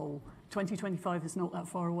treaty as a whole. 2025 is not that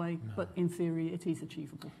far away, but in theory it is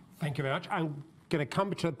achievable. Thank you very much. I'm going to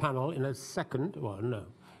come to the panel in a second,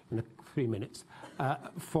 in 3 minutes,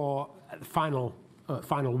 for final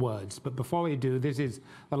words. But before we do, this is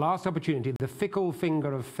the last opportunity. The fickle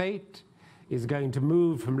finger of fate is going to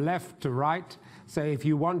move from left to right. So if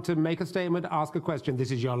you want to make a statement, ask a question,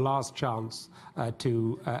 this is your last chance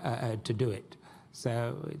to do it.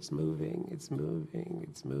 So it's moving, it's moving,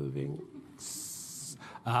 it's moving.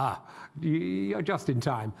 You're just in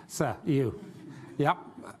time. Sir, you. Yep.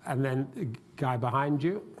 And then the guy behind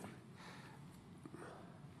you.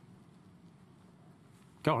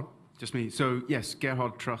 Go on. Just me. So yes,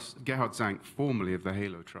 Gerhard Zank, formerly of the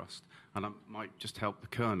Halo Trust, And I might just help the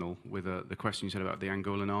Colonel with the question you said about the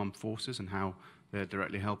Angolan armed forces and how they're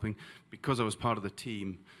directly helping. Because I was part of the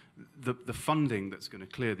team, the funding that's going to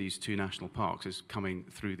clear these 2 national parks is coming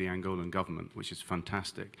through the Angolan government, which is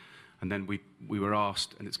fantastic. And then we were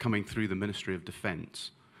asked, and it's coming through the Ministry of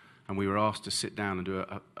Defence, and we were asked to sit down and do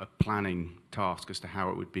a planning task as to how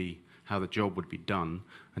it would be, how the job would be done.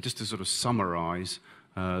 And just to sort of summarise,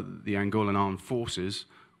 the Angolan armed forces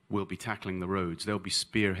will be tackling the roads. They'll be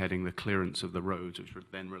spearheading the clearance of the roads, which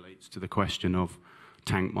then relates to the question of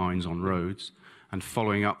tank mines on roads. And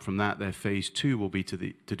following up from that, their phase 2 will be to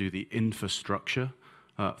do the infrastructure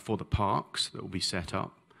for the parks that will be set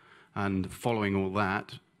up. And following all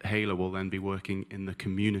that, HALA will then be working in the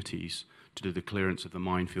communities to do the clearance of the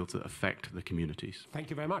minefields that affect the communities. Thank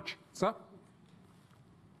you very much. Sir?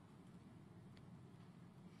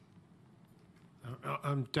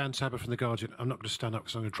 I'm Dan Saber from The Guardian. I'm not going to stand up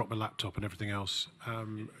because I'm going to drop my laptop and everything else.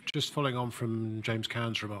 Just following on from James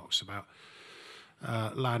Cairns' remarks about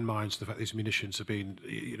landmines, the fact these munitions have been,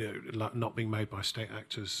 not being made by state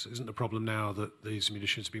actors. Isn't the problem now that these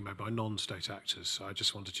munitions are being made by non-state actors? So I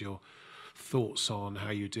just wanted your thoughts on how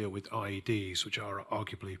you deal with IEDs, which are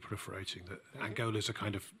arguably proliferating. That Angola is a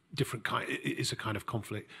kind of different kind, is a kind of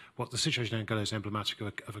conflict. What the situation in Angola is emblematic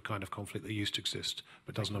of a kind of conflict that used to exist,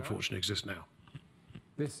 but doesn't unfortunately exist now.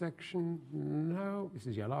 This section, no. This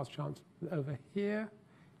is your last chance. Over here.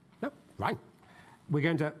 No, right. We're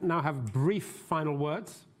going to now have brief final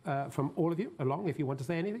words from all of you along, if you want to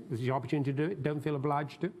say anything. This is your opportunity to do it. Don't feel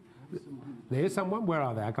obliged to. There is someone. Where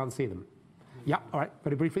are they? I can't see them. Yeah, all right.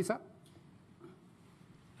 Very briefly, sir.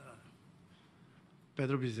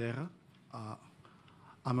 Pedro Bezerra.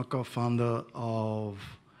 I'm a co-founder of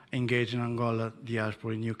Engage in Angola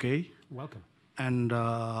Diaspora in UK. Welcome. And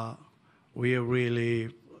we are really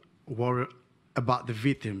worried about the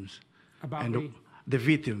victims. About and the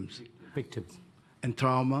victims. Victims. And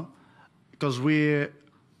trauma, because we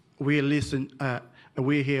listen,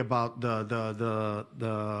 we hear about the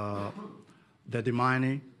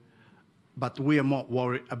demining, but we are more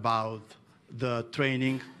worried about the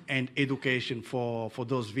training and education for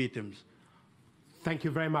those victims. Thank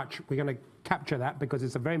you very much. We're going to capture that because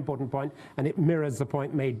it's a very important point, and it mirrors the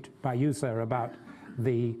point made by you, sir, about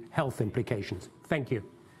the health implications. Thank you.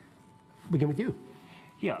 Begin with you.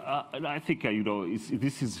 Yeah, I think,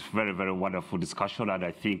 this is very, very wonderful discussion, and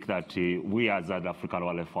I think that we as an African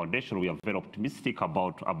Wildlife Foundation, we are very optimistic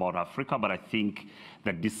about Africa, but I think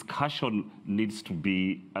the discussion needs to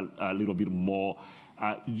be a little bit more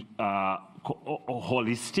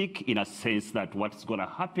holistic, in a sense that what's going to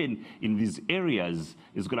happen in these areas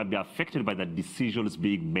is going to be affected by the decisions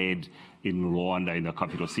being made in Rwanda, in the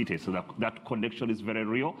capital city. So that connection is very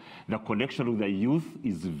real. The connection with the youth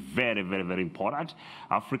is very, very, very important.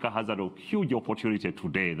 Africa has a huge opportunity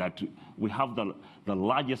today that we have the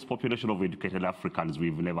largest population of educated Africans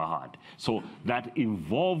we've never had. So that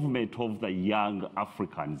involvement of the young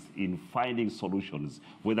Africans in finding solutions,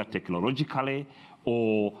 whether technologically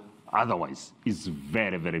or otherwise, is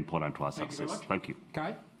very, very important to our success. Thank you.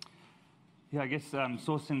 Kai? Yeah, I guess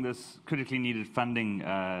sourcing this critically needed funding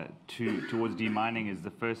towards demining is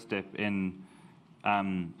the first step in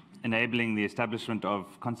enabling the establishment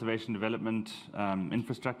of conservation development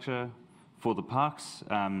infrastructure for the parks,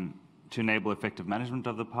 to enable effective management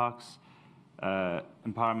of the parks,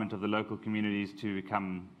 empowerment of the local communities to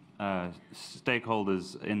become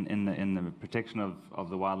stakeholders in the protection of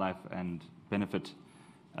the wildlife and benefit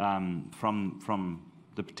from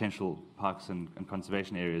the potential parks and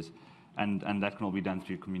conservation areas. And that can all be done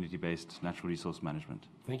through community-based natural resource management.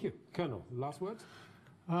 Thank you. Colonel, last words?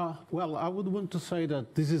 Well, I would want to say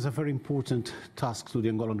that this is a very important task to the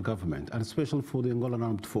Angolan government, and especially for the Angolan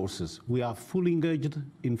armed forces. We are fully engaged,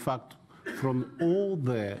 in fact, from all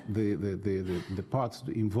the parts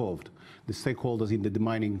involved, the stakeholders in the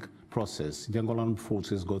demining process. The Angolan armed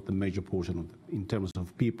forces got the major portion in terms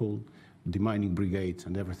of people, demining brigades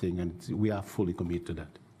and everything, and we are fully committed to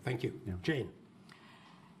that. Thank you. Yeah. Jane?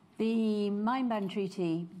 The Mine Ban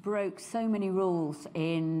Treaty broke so many rules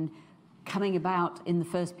in coming about in the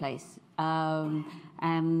first place,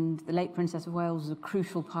 and the late Princess of Wales was a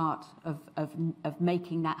crucial part of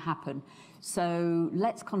making that happen. So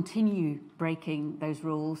let's continue breaking those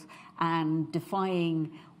rules and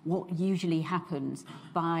defying what usually happens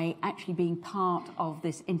by actually being part of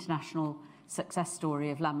this international success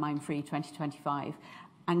story of Landmine Free 2025.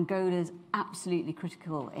 Angola's absolutely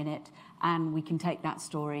critical in it, and we can take that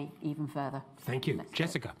story even further. Thank you.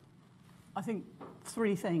 Jessica? I think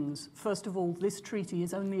three things. First of all, this treaty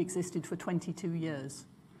has only existed for 22 years.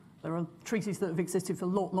 There are treaties that have existed for a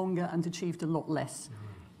lot longer and achieved a lot less.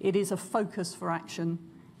 It is a focus for action.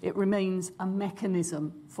 It remains a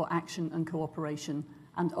mechanism for action and cooperation,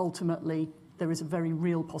 and ultimately there is a very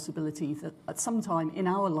real possibility that at some time in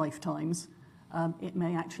our lifetimes it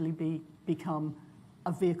may actually become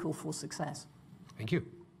a vehicle for success. Thank you.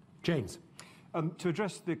 James. To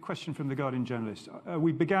address the question from the Guardian journalist,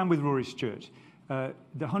 we began with Rory Stewart. The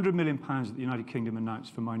 £100 million that the United Kingdom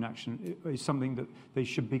announced for mine action is something that they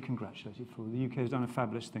should be congratulated for. The UK has done a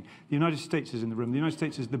fabulous thing. The United States is in the room. The United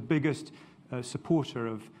States is the biggest supporter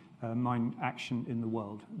of mine action in the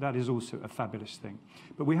world. That is also a fabulous thing.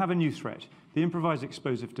 But we have a new threat. The improvised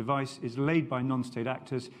explosive device is laid by non-state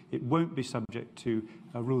actors. It won't be subject to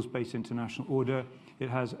a rules-based international order. It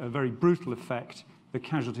has a very brutal effect. The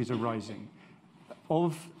casualties are rising.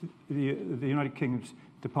 Of the United Kingdom's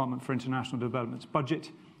Department for International Development's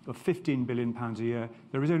budget of £15 billion a year,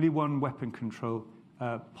 there is only one weapon control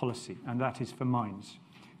policy, and that is for mines.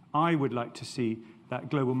 I would like to see that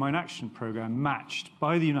global mine action program matched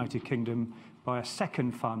by the United Kingdom by a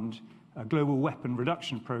second fund, a global weapon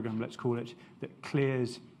reduction program, let's call it, that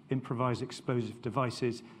clears improvised explosive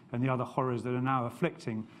devices and the other horrors that are now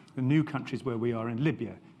afflicting the new countries where we are in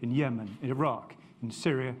Libya, in Yemen, in Iraq, in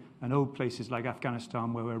Syria, and old places like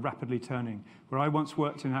Afghanistan, where we're rapidly turning. Where I once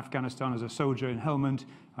worked in Afghanistan as a soldier in Helmand,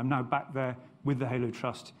 I'm now back there with the Halo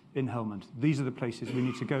Trust in Helmand. These are the places we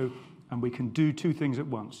need to go, and we can do two things at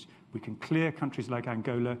once. We can clear countries like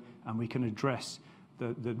Angola, and we can address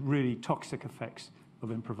the really toxic effects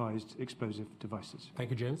of improvised explosive devices. Thank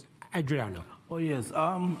you, James. Adriano. Oh yes,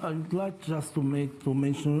 I'd like just to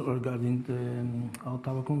mention regarding the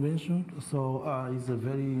Ottawa Convention. So it's a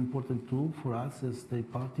very important tool for us as state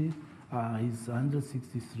party. It's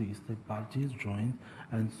 163 state parties joined,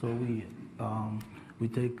 and so we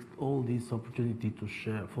take all this opportunity to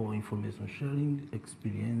share for information sharing,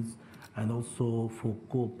 experience, and also for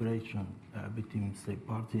cooperation between state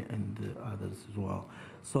party and others as well.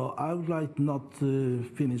 So I would like not to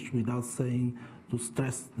finish without saying to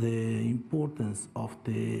stress the importance of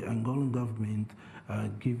the Angolan government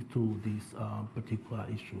give to this particular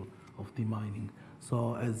issue of demining.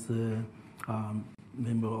 So as a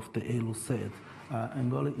member of the ALO said,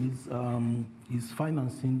 Angola is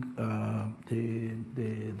financing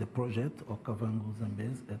the project Okavango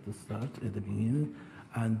Delta at the start, at the beginning,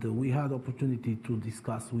 and we had opportunity to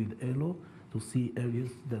discuss with ALO to see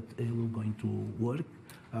areas that ALO going to work.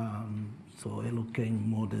 So ALO came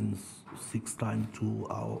more than 6 times to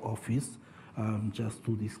our office just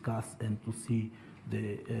to discuss and to see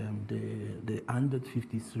the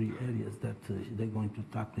 153 areas that they're going to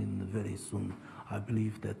tackle in very soon. I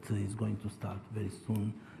believe that is going to start very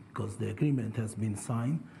soon because the agreement has been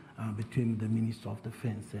signed between the Minister of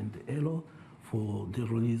Defense and the ALO for the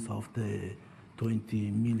release of the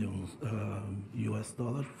 $20 million US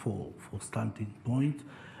for starting point.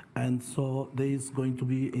 And so there is going to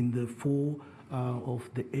be in the 4 of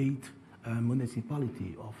the 8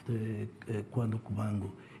 municipality of the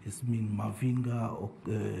Okavango. It's mean Mavinga,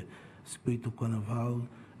 Espírito Carnaval,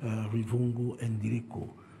 Rivungo, and Dirico.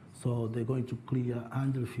 So they're going to clear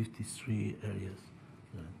 153 areas.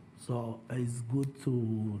 So it's good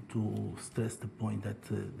to stress the point that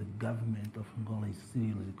the government of Angola is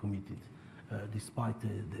seriously committed, despite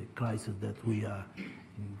the crisis that we are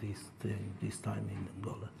in this time in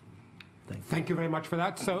Angola. Thank you very much for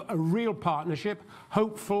that. So a real partnership,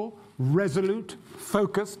 hopeful, resolute,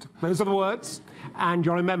 focused, those are the words. And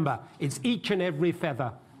you'll remember, it's each and every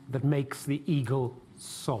feather that makes the eagle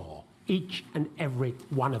soar. Each and every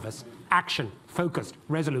one of us. Action, focused,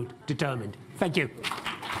 resolute, determined. Thank you.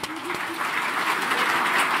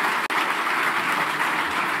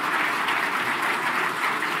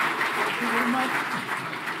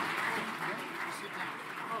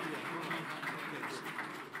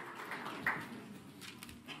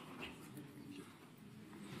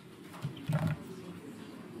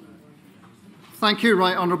 Thank you,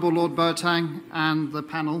 Right Honourable Lord Boateng and the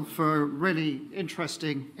panel for a really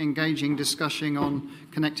interesting, engaging discussion on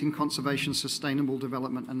connecting conservation, sustainable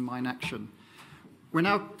development and mine action. We're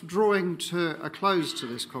now drawing to a close to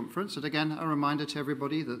this conference, and again, a reminder to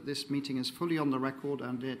everybody that this meeting is fully on the record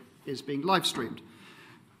and it is being live streamed.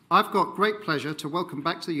 I've got great pleasure to welcome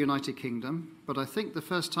back to the United Kingdom, but I think the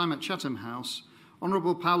first time at Chatham House,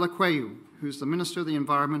 Honourable Paula Coelho, who's the Minister of the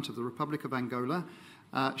Environment of the Republic of Angola.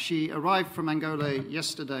 She arrived from Angola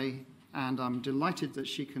yesterday, and I'm delighted that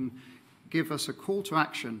she can give us a call to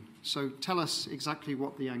action. So tell us exactly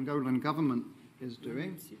what the Angolan government is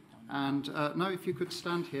doing. And no, if you could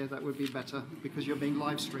stand here, that would be better, because you're being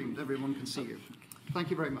live streamed. Everyone can see you. Thank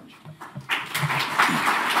you very much.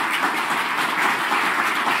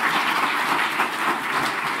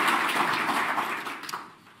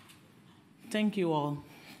 Thank you all.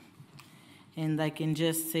 and I can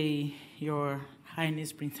just say, Your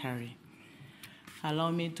Highness Prince Harry.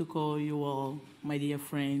 Allow me to call you all my dear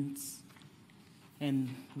friends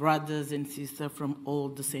and brothers and sisters from all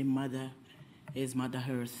the same mother as Mother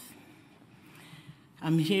Earth.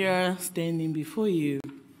 I'm here standing before you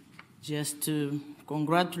just to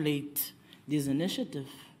congratulate this initiative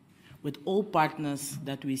with all partners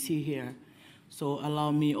that we see here. So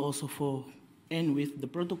allow me also and with the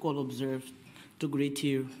protocol observed, to greet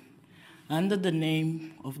you under the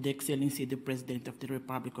name of the Excellency, the President of the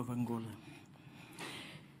Republic of Angola.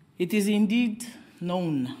 It is indeed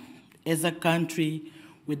known as a country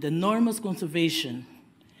with enormous conservation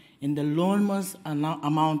and the enormous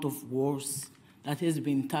amount of wars that has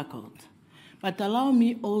been tackled. But allow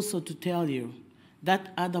me also to tell you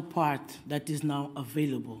that other part that is now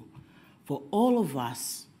available for all of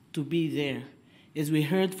us to be there, as we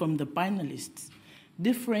heard from the panelists,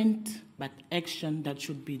 different but action that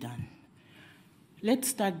should be done. Let's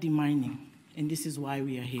start demining, and this is why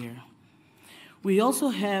we are here. We also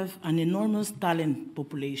have an enormous talent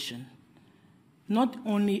population, not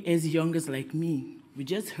only as young as like me. We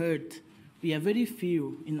just heard we are very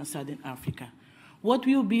few in Southern Africa. What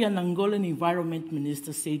will be an Angolan environment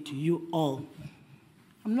minister say to you all?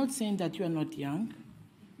 I'm not saying that you are not young,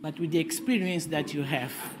 but with the experience that you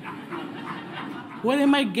have. What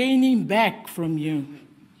am I gaining back from you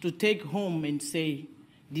to take home and say,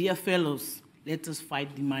 dear fellows, let us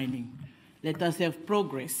fight demining. Let us have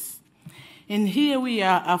progress. And here we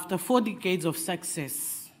are after 4 decades of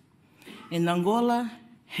success. And Angola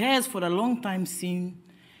has for a long time seen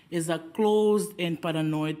as a closed and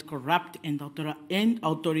paranoid, corrupt and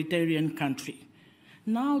authoritarian country.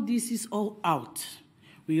 Now this is all out.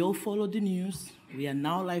 We all follow the news. We are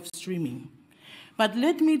now live streaming. But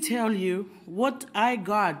let me tell you what I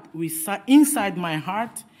got inside my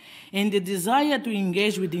heart and the desire to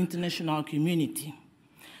engage with the international community.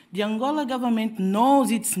 The Angola government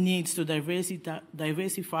knows its needs to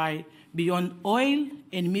diversify beyond oil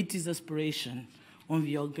and meet its aspiration on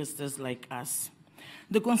the youngsters like us.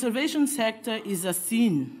 The conservation sector is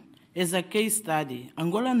seen as a case study.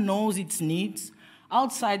 Angola knows its needs,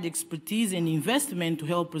 outside expertise and investment to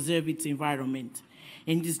help preserve its environment,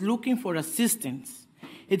 and is looking for assistance.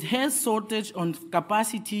 It has shortage on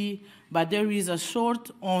capacity, but there is a short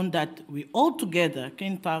on that we all together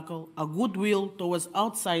can tackle a goodwill towards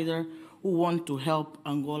outsiders who want to help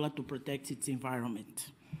Angola to protect its environment.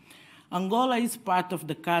 Angola is part of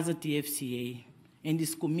the CASA TFCA and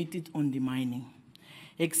is committed on demining.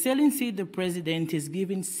 Excellency, the President has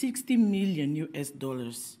given $60 million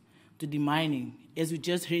to demining. As we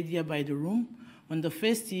just heard here by the room, on the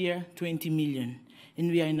first year, 20 million.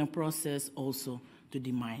 And we are in a process also to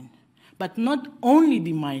demine. But not only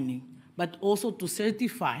demining, but also to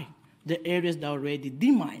certify the areas that are already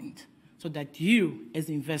demined so that you, as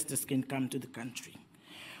investors, can come to the country.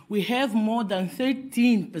 We have more than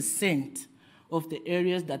 13% of the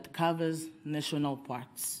areas that covers national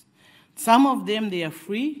parks. Some of them, they are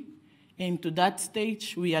free, and to that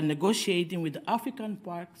stage, we are negotiating with the African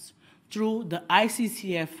parks through the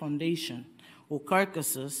ICCF Foundation or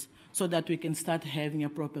carcasses so that we can start having a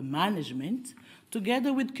proper management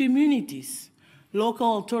together with communities,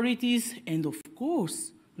 local authorities, and of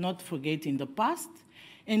course, not forgetting the past,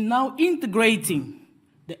 and now integrating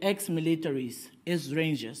the ex-militaries as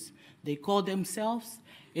rangers. They call themselves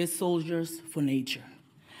as soldiers for nature.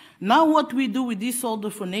 Now what we do with this soldier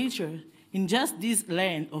for nature, in just this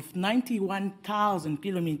land of 91,000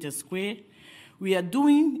 kilometers square, we are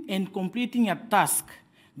doing and completing a task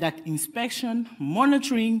that inspection,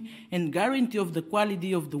 monitoring, and guarantee of the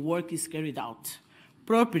quality of the work is carried out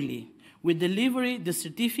properly. We deliver the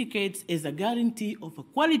certificates as a guarantee of a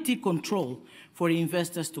quality control for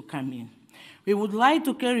investors to come in. We would like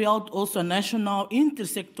to carry out also a national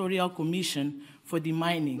intersectorial commission for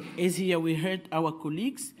demining. As here we heard our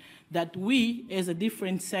colleagues, that we, as a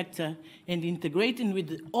different sector, and integrating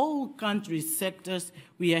with all countries' sectors,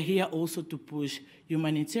 we are here also to push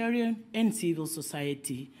humanitarian and civil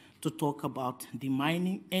society to talk about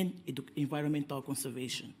demining and environmental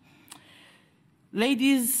conservation.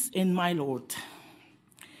 Ladies and my lord,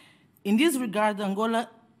 in this regard, Angola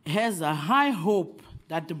has a high hope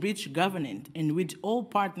that the British government, and with all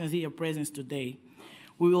partners here present today,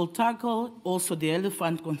 we will tackle also the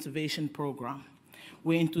elephant conservation program.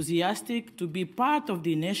 We're enthusiastic to be part of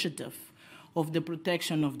the initiative of the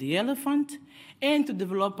protection of the elephant and to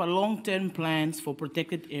develop a long-term plans for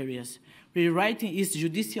protected areas, rewriting its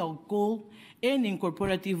judicial code and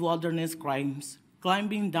incorporative wilderness crimes,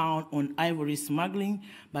 climbing down on ivory smuggling,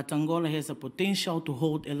 but Angola has a potential to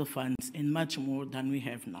hold elephants and much more than we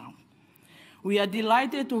have now. We are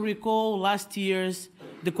delighted to recall last year's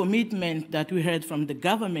the commitment that we heard from the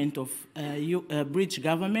government of British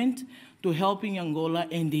government to helping Angola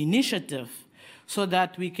and the initiative so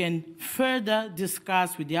that we can further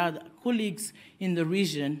discuss with the other colleagues in the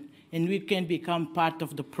region and we can become part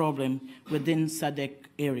of the problem within SADC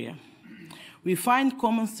area. We find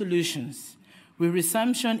common solutions with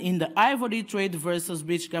resumption in the ivory trade versus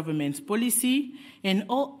British government's policy and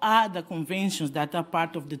all other conventions that are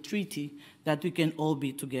part of the treaty that we can all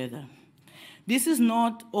be together. This has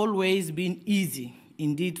not always been easy,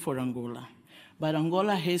 indeed, for Angola, but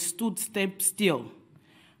Angola has stood still,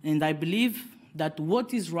 and I believe that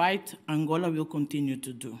what is right, Angola will continue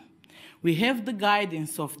to do. We have the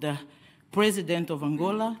guidance of the President of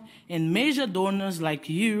Angola and major donors like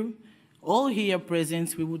you, all here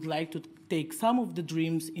present. We would like to take some of the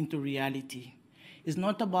dreams into reality. It's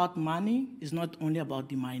not about money, it's not only about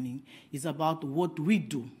the mining, it's about what we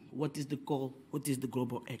do, what is the goal, what is the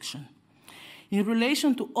global action. In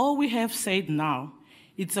relation to all we have said now,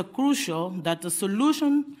 it's crucial that the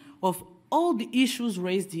solution of all the issues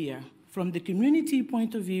raised here, from the community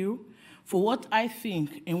point of view, for what I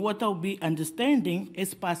think and what I'll be understanding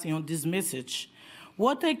is passing on this message,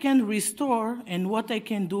 what I can restore and what I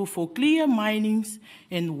can do for clear minings,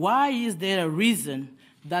 and why is there a reason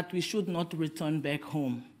that we should not return back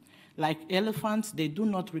home. Like elephants, they do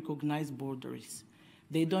not recognize borders.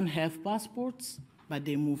 They don't have passports, but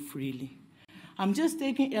they move freely. I'm just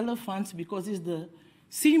taking elephants because it's the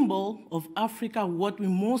symbol of Africa, what we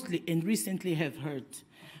mostly and recently have heard.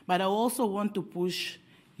 But I also want to push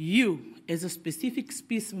you as a specific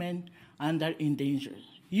specimen under endangered.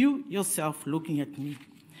 You yourself looking at me.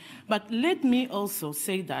 But let me also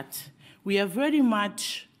say that we are very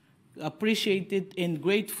much appreciated and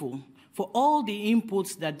grateful for all the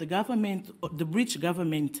inputs that the government, the British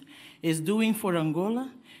government is doing for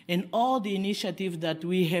Angola and all the initiatives that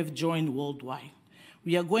we have joined worldwide.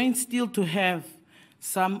 We are going still to have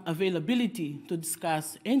some availability to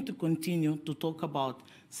discuss and to continue to talk about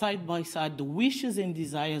side by side the wishes and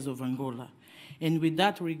desires of Angola. And with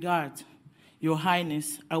that regard, Your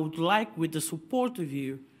Highness, I would like, with the support of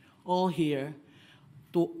you all here,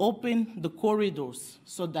 to open the corridors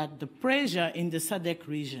so that the pressure in the SADC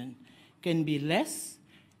region can be less,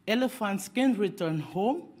 elephants can return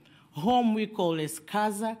home, home we call as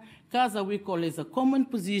Casa, Casa we call as a common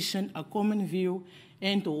position, a common view,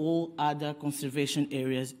 and to all other conservation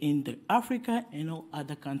areas in Africa and all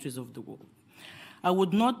other countries of the world. I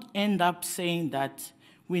would not end up saying that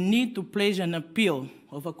we need to pledge an appeal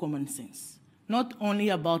of a common sense, not only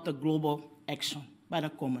about a global action, but a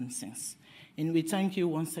common sense. And we thank you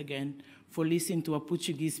once again for listening to a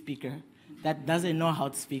Portuguese speaker that doesn't know how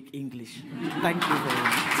to speak English. Thank you very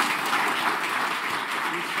much.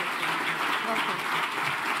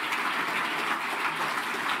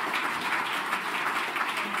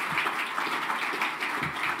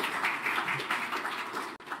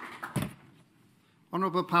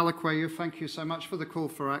 Honourable Palakweyu, thank you so much for the call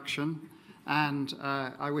for action. And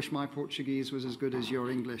I wish my Portuguese was as good as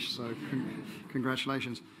your English, so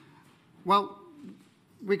congratulations. Well,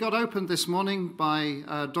 we got opened this morning by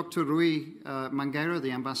Dr. Rui Mangueira,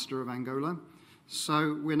 the Ambassador of Angola.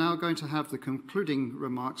 So we're now going to have the concluding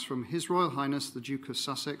remarks from His Royal Highness, the Duke of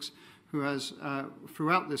Sussex, who has,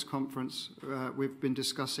 throughout this conference, we've been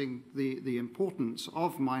discussing the importance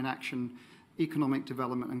of mine action, economic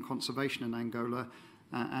development and conservation in Angola,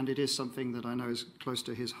 and it is something that I know is close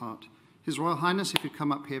to his heart. His Royal Highness, if you'd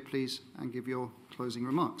come up here, please, and give your closing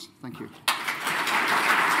remarks. Thank you.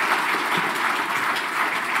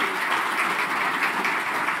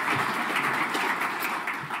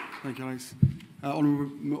 Thank you, Alex.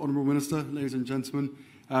 Honourable Minister, ladies and gentlemen,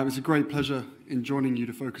 it's a great pleasure in joining you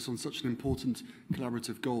to focus on such an important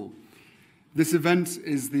collaborative goal. This event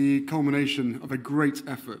is the culmination of a great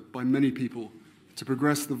effort by many people to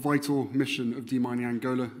progress the vital mission of demining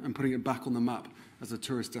Angola and putting it back on the map as a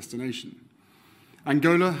tourist destination.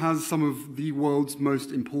 Angola has some of the world's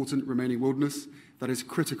most important remaining wilderness that is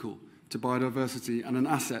critical to biodiversity and an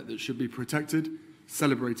asset that should be protected,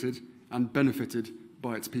 celebrated, and benefited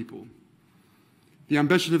by its people. The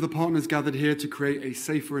ambition of the partners gathered here to create a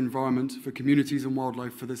safer environment for communities and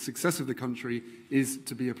wildlife for the success of the country is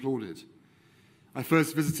to be applauded. I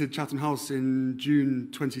first visited Chatham House in June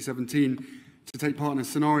 2017 to take part in a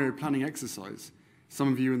scenario planning exercise.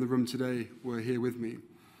 Some of you in the room today were here with me.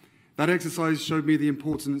 That exercise showed me the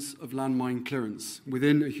importance of landmine clearance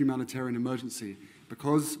within a humanitarian emergency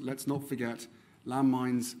because, let's not forget,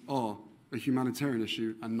 landmines are a humanitarian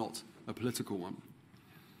issue and not a political one.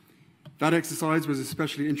 That exercise was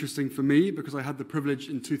especially interesting for me because I had the privilege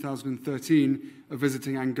in 2013 of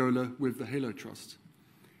visiting Angola with the Halo Trust.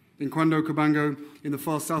 In Okavango, in the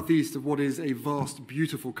far southeast of what is a vast,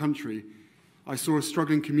 beautiful country, I saw a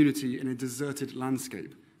struggling community in a deserted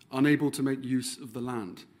landscape, unable to make use of the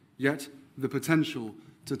land, yet the potential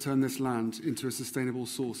to turn this land into a sustainable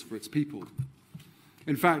source for its people.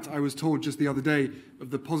 In fact, I was told just the other day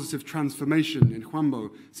of the positive transformation in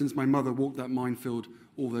Huambo since my mother walked that minefield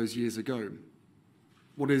all those years ago.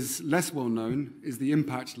 What is less well known is the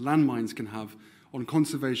impact landmines can have on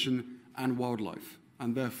conservation and wildlife,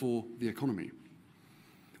 and therefore the economy.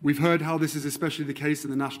 We've heard how this is especially the case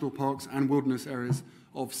in the national parks and wilderness areas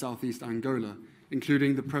of southeast Angola,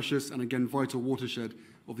 including the precious and again vital watershed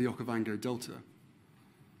of the Okavango Delta.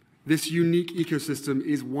 This unique ecosystem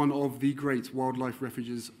is one of the great wildlife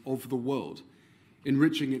refuges of the world,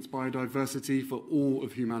 enriching its biodiversity for all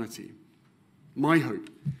of humanity. My hope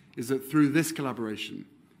is that through this collaboration,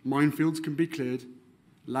 minefields can be cleared,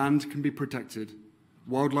 land can be protected,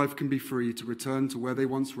 wildlife can be free to return to where they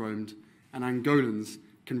once roamed, and Angolans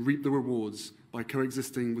can reap the rewards by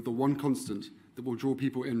coexisting with the one constant that will draw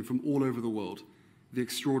people in from all over the world, the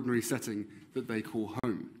extraordinary setting that they call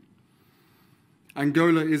home.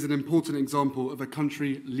 Angola is an important example of a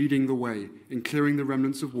country leading the way in clearing the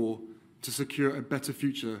remnants of war to secure a better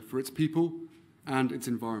future for its people and its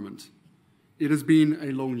environment. It has been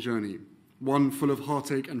a long journey, one full of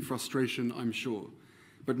heartache and frustration, I'm sure.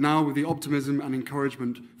 But now, with the optimism and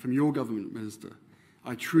encouragement from your government, Minister,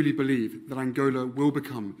 I truly believe that Angola will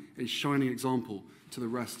become a shining example to the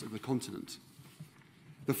rest of the continent.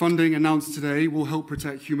 The funding announced today will help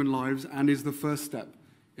protect human lives and is the first step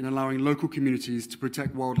in allowing local communities to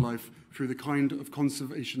protect wildlife through the kind of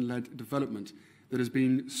conservation-led development that has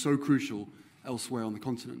been so crucial elsewhere on the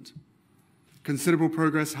continent. Considerable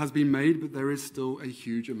progress has been made, but there is still a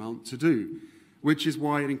huge amount to do, which is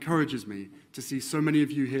why it encourages me to see so many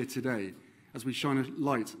of you here today as we shine a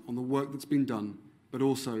light on the work that's been done, but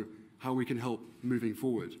also how we can help moving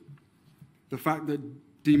forward. The fact that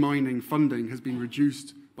demining funding has been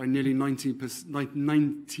reduced by nearly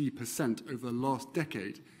 90% over the last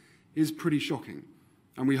decade is pretty shocking,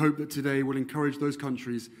 and we hope that today will encourage those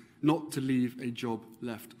countries not to leave a job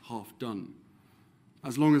left half done.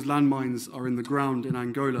 As long as landmines are in the ground in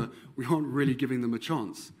Angola, we aren't really giving them a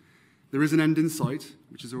chance. There is an end in sight,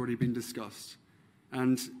 which has already been discussed,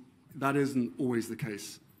 and that isn't always the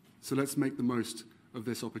case. So let's make the most of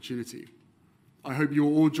this opportunity. I hope you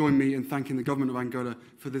will all join me in thanking the government of Angola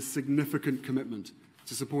for this significant commitment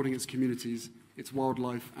to supporting its communities, its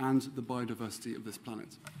wildlife, and the biodiversity of this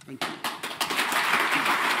planet. Thank you.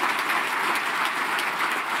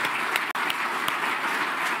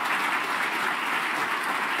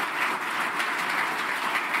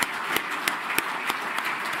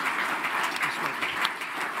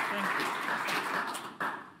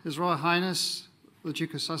 His Royal Highness, the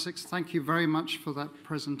Duke of Sussex, thank you very much for that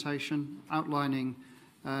presentation outlining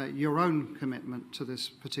your own commitment to this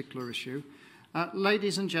particular issue.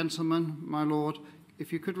 Ladies and gentlemen, my Lord,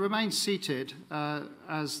 if you could remain seated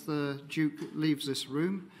as the Duke leaves this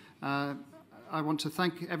room. I want to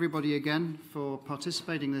thank everybody again for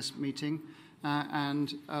participating in this meeting,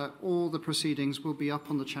 and all the proceedings will be up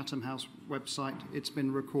on the Chatham House website. It's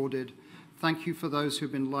been recorded. Thank you for those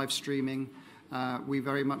who've been live streaming. We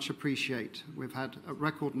very much appreciate. We've had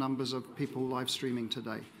record numbers of people live streaming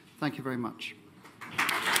today. Thank you very much.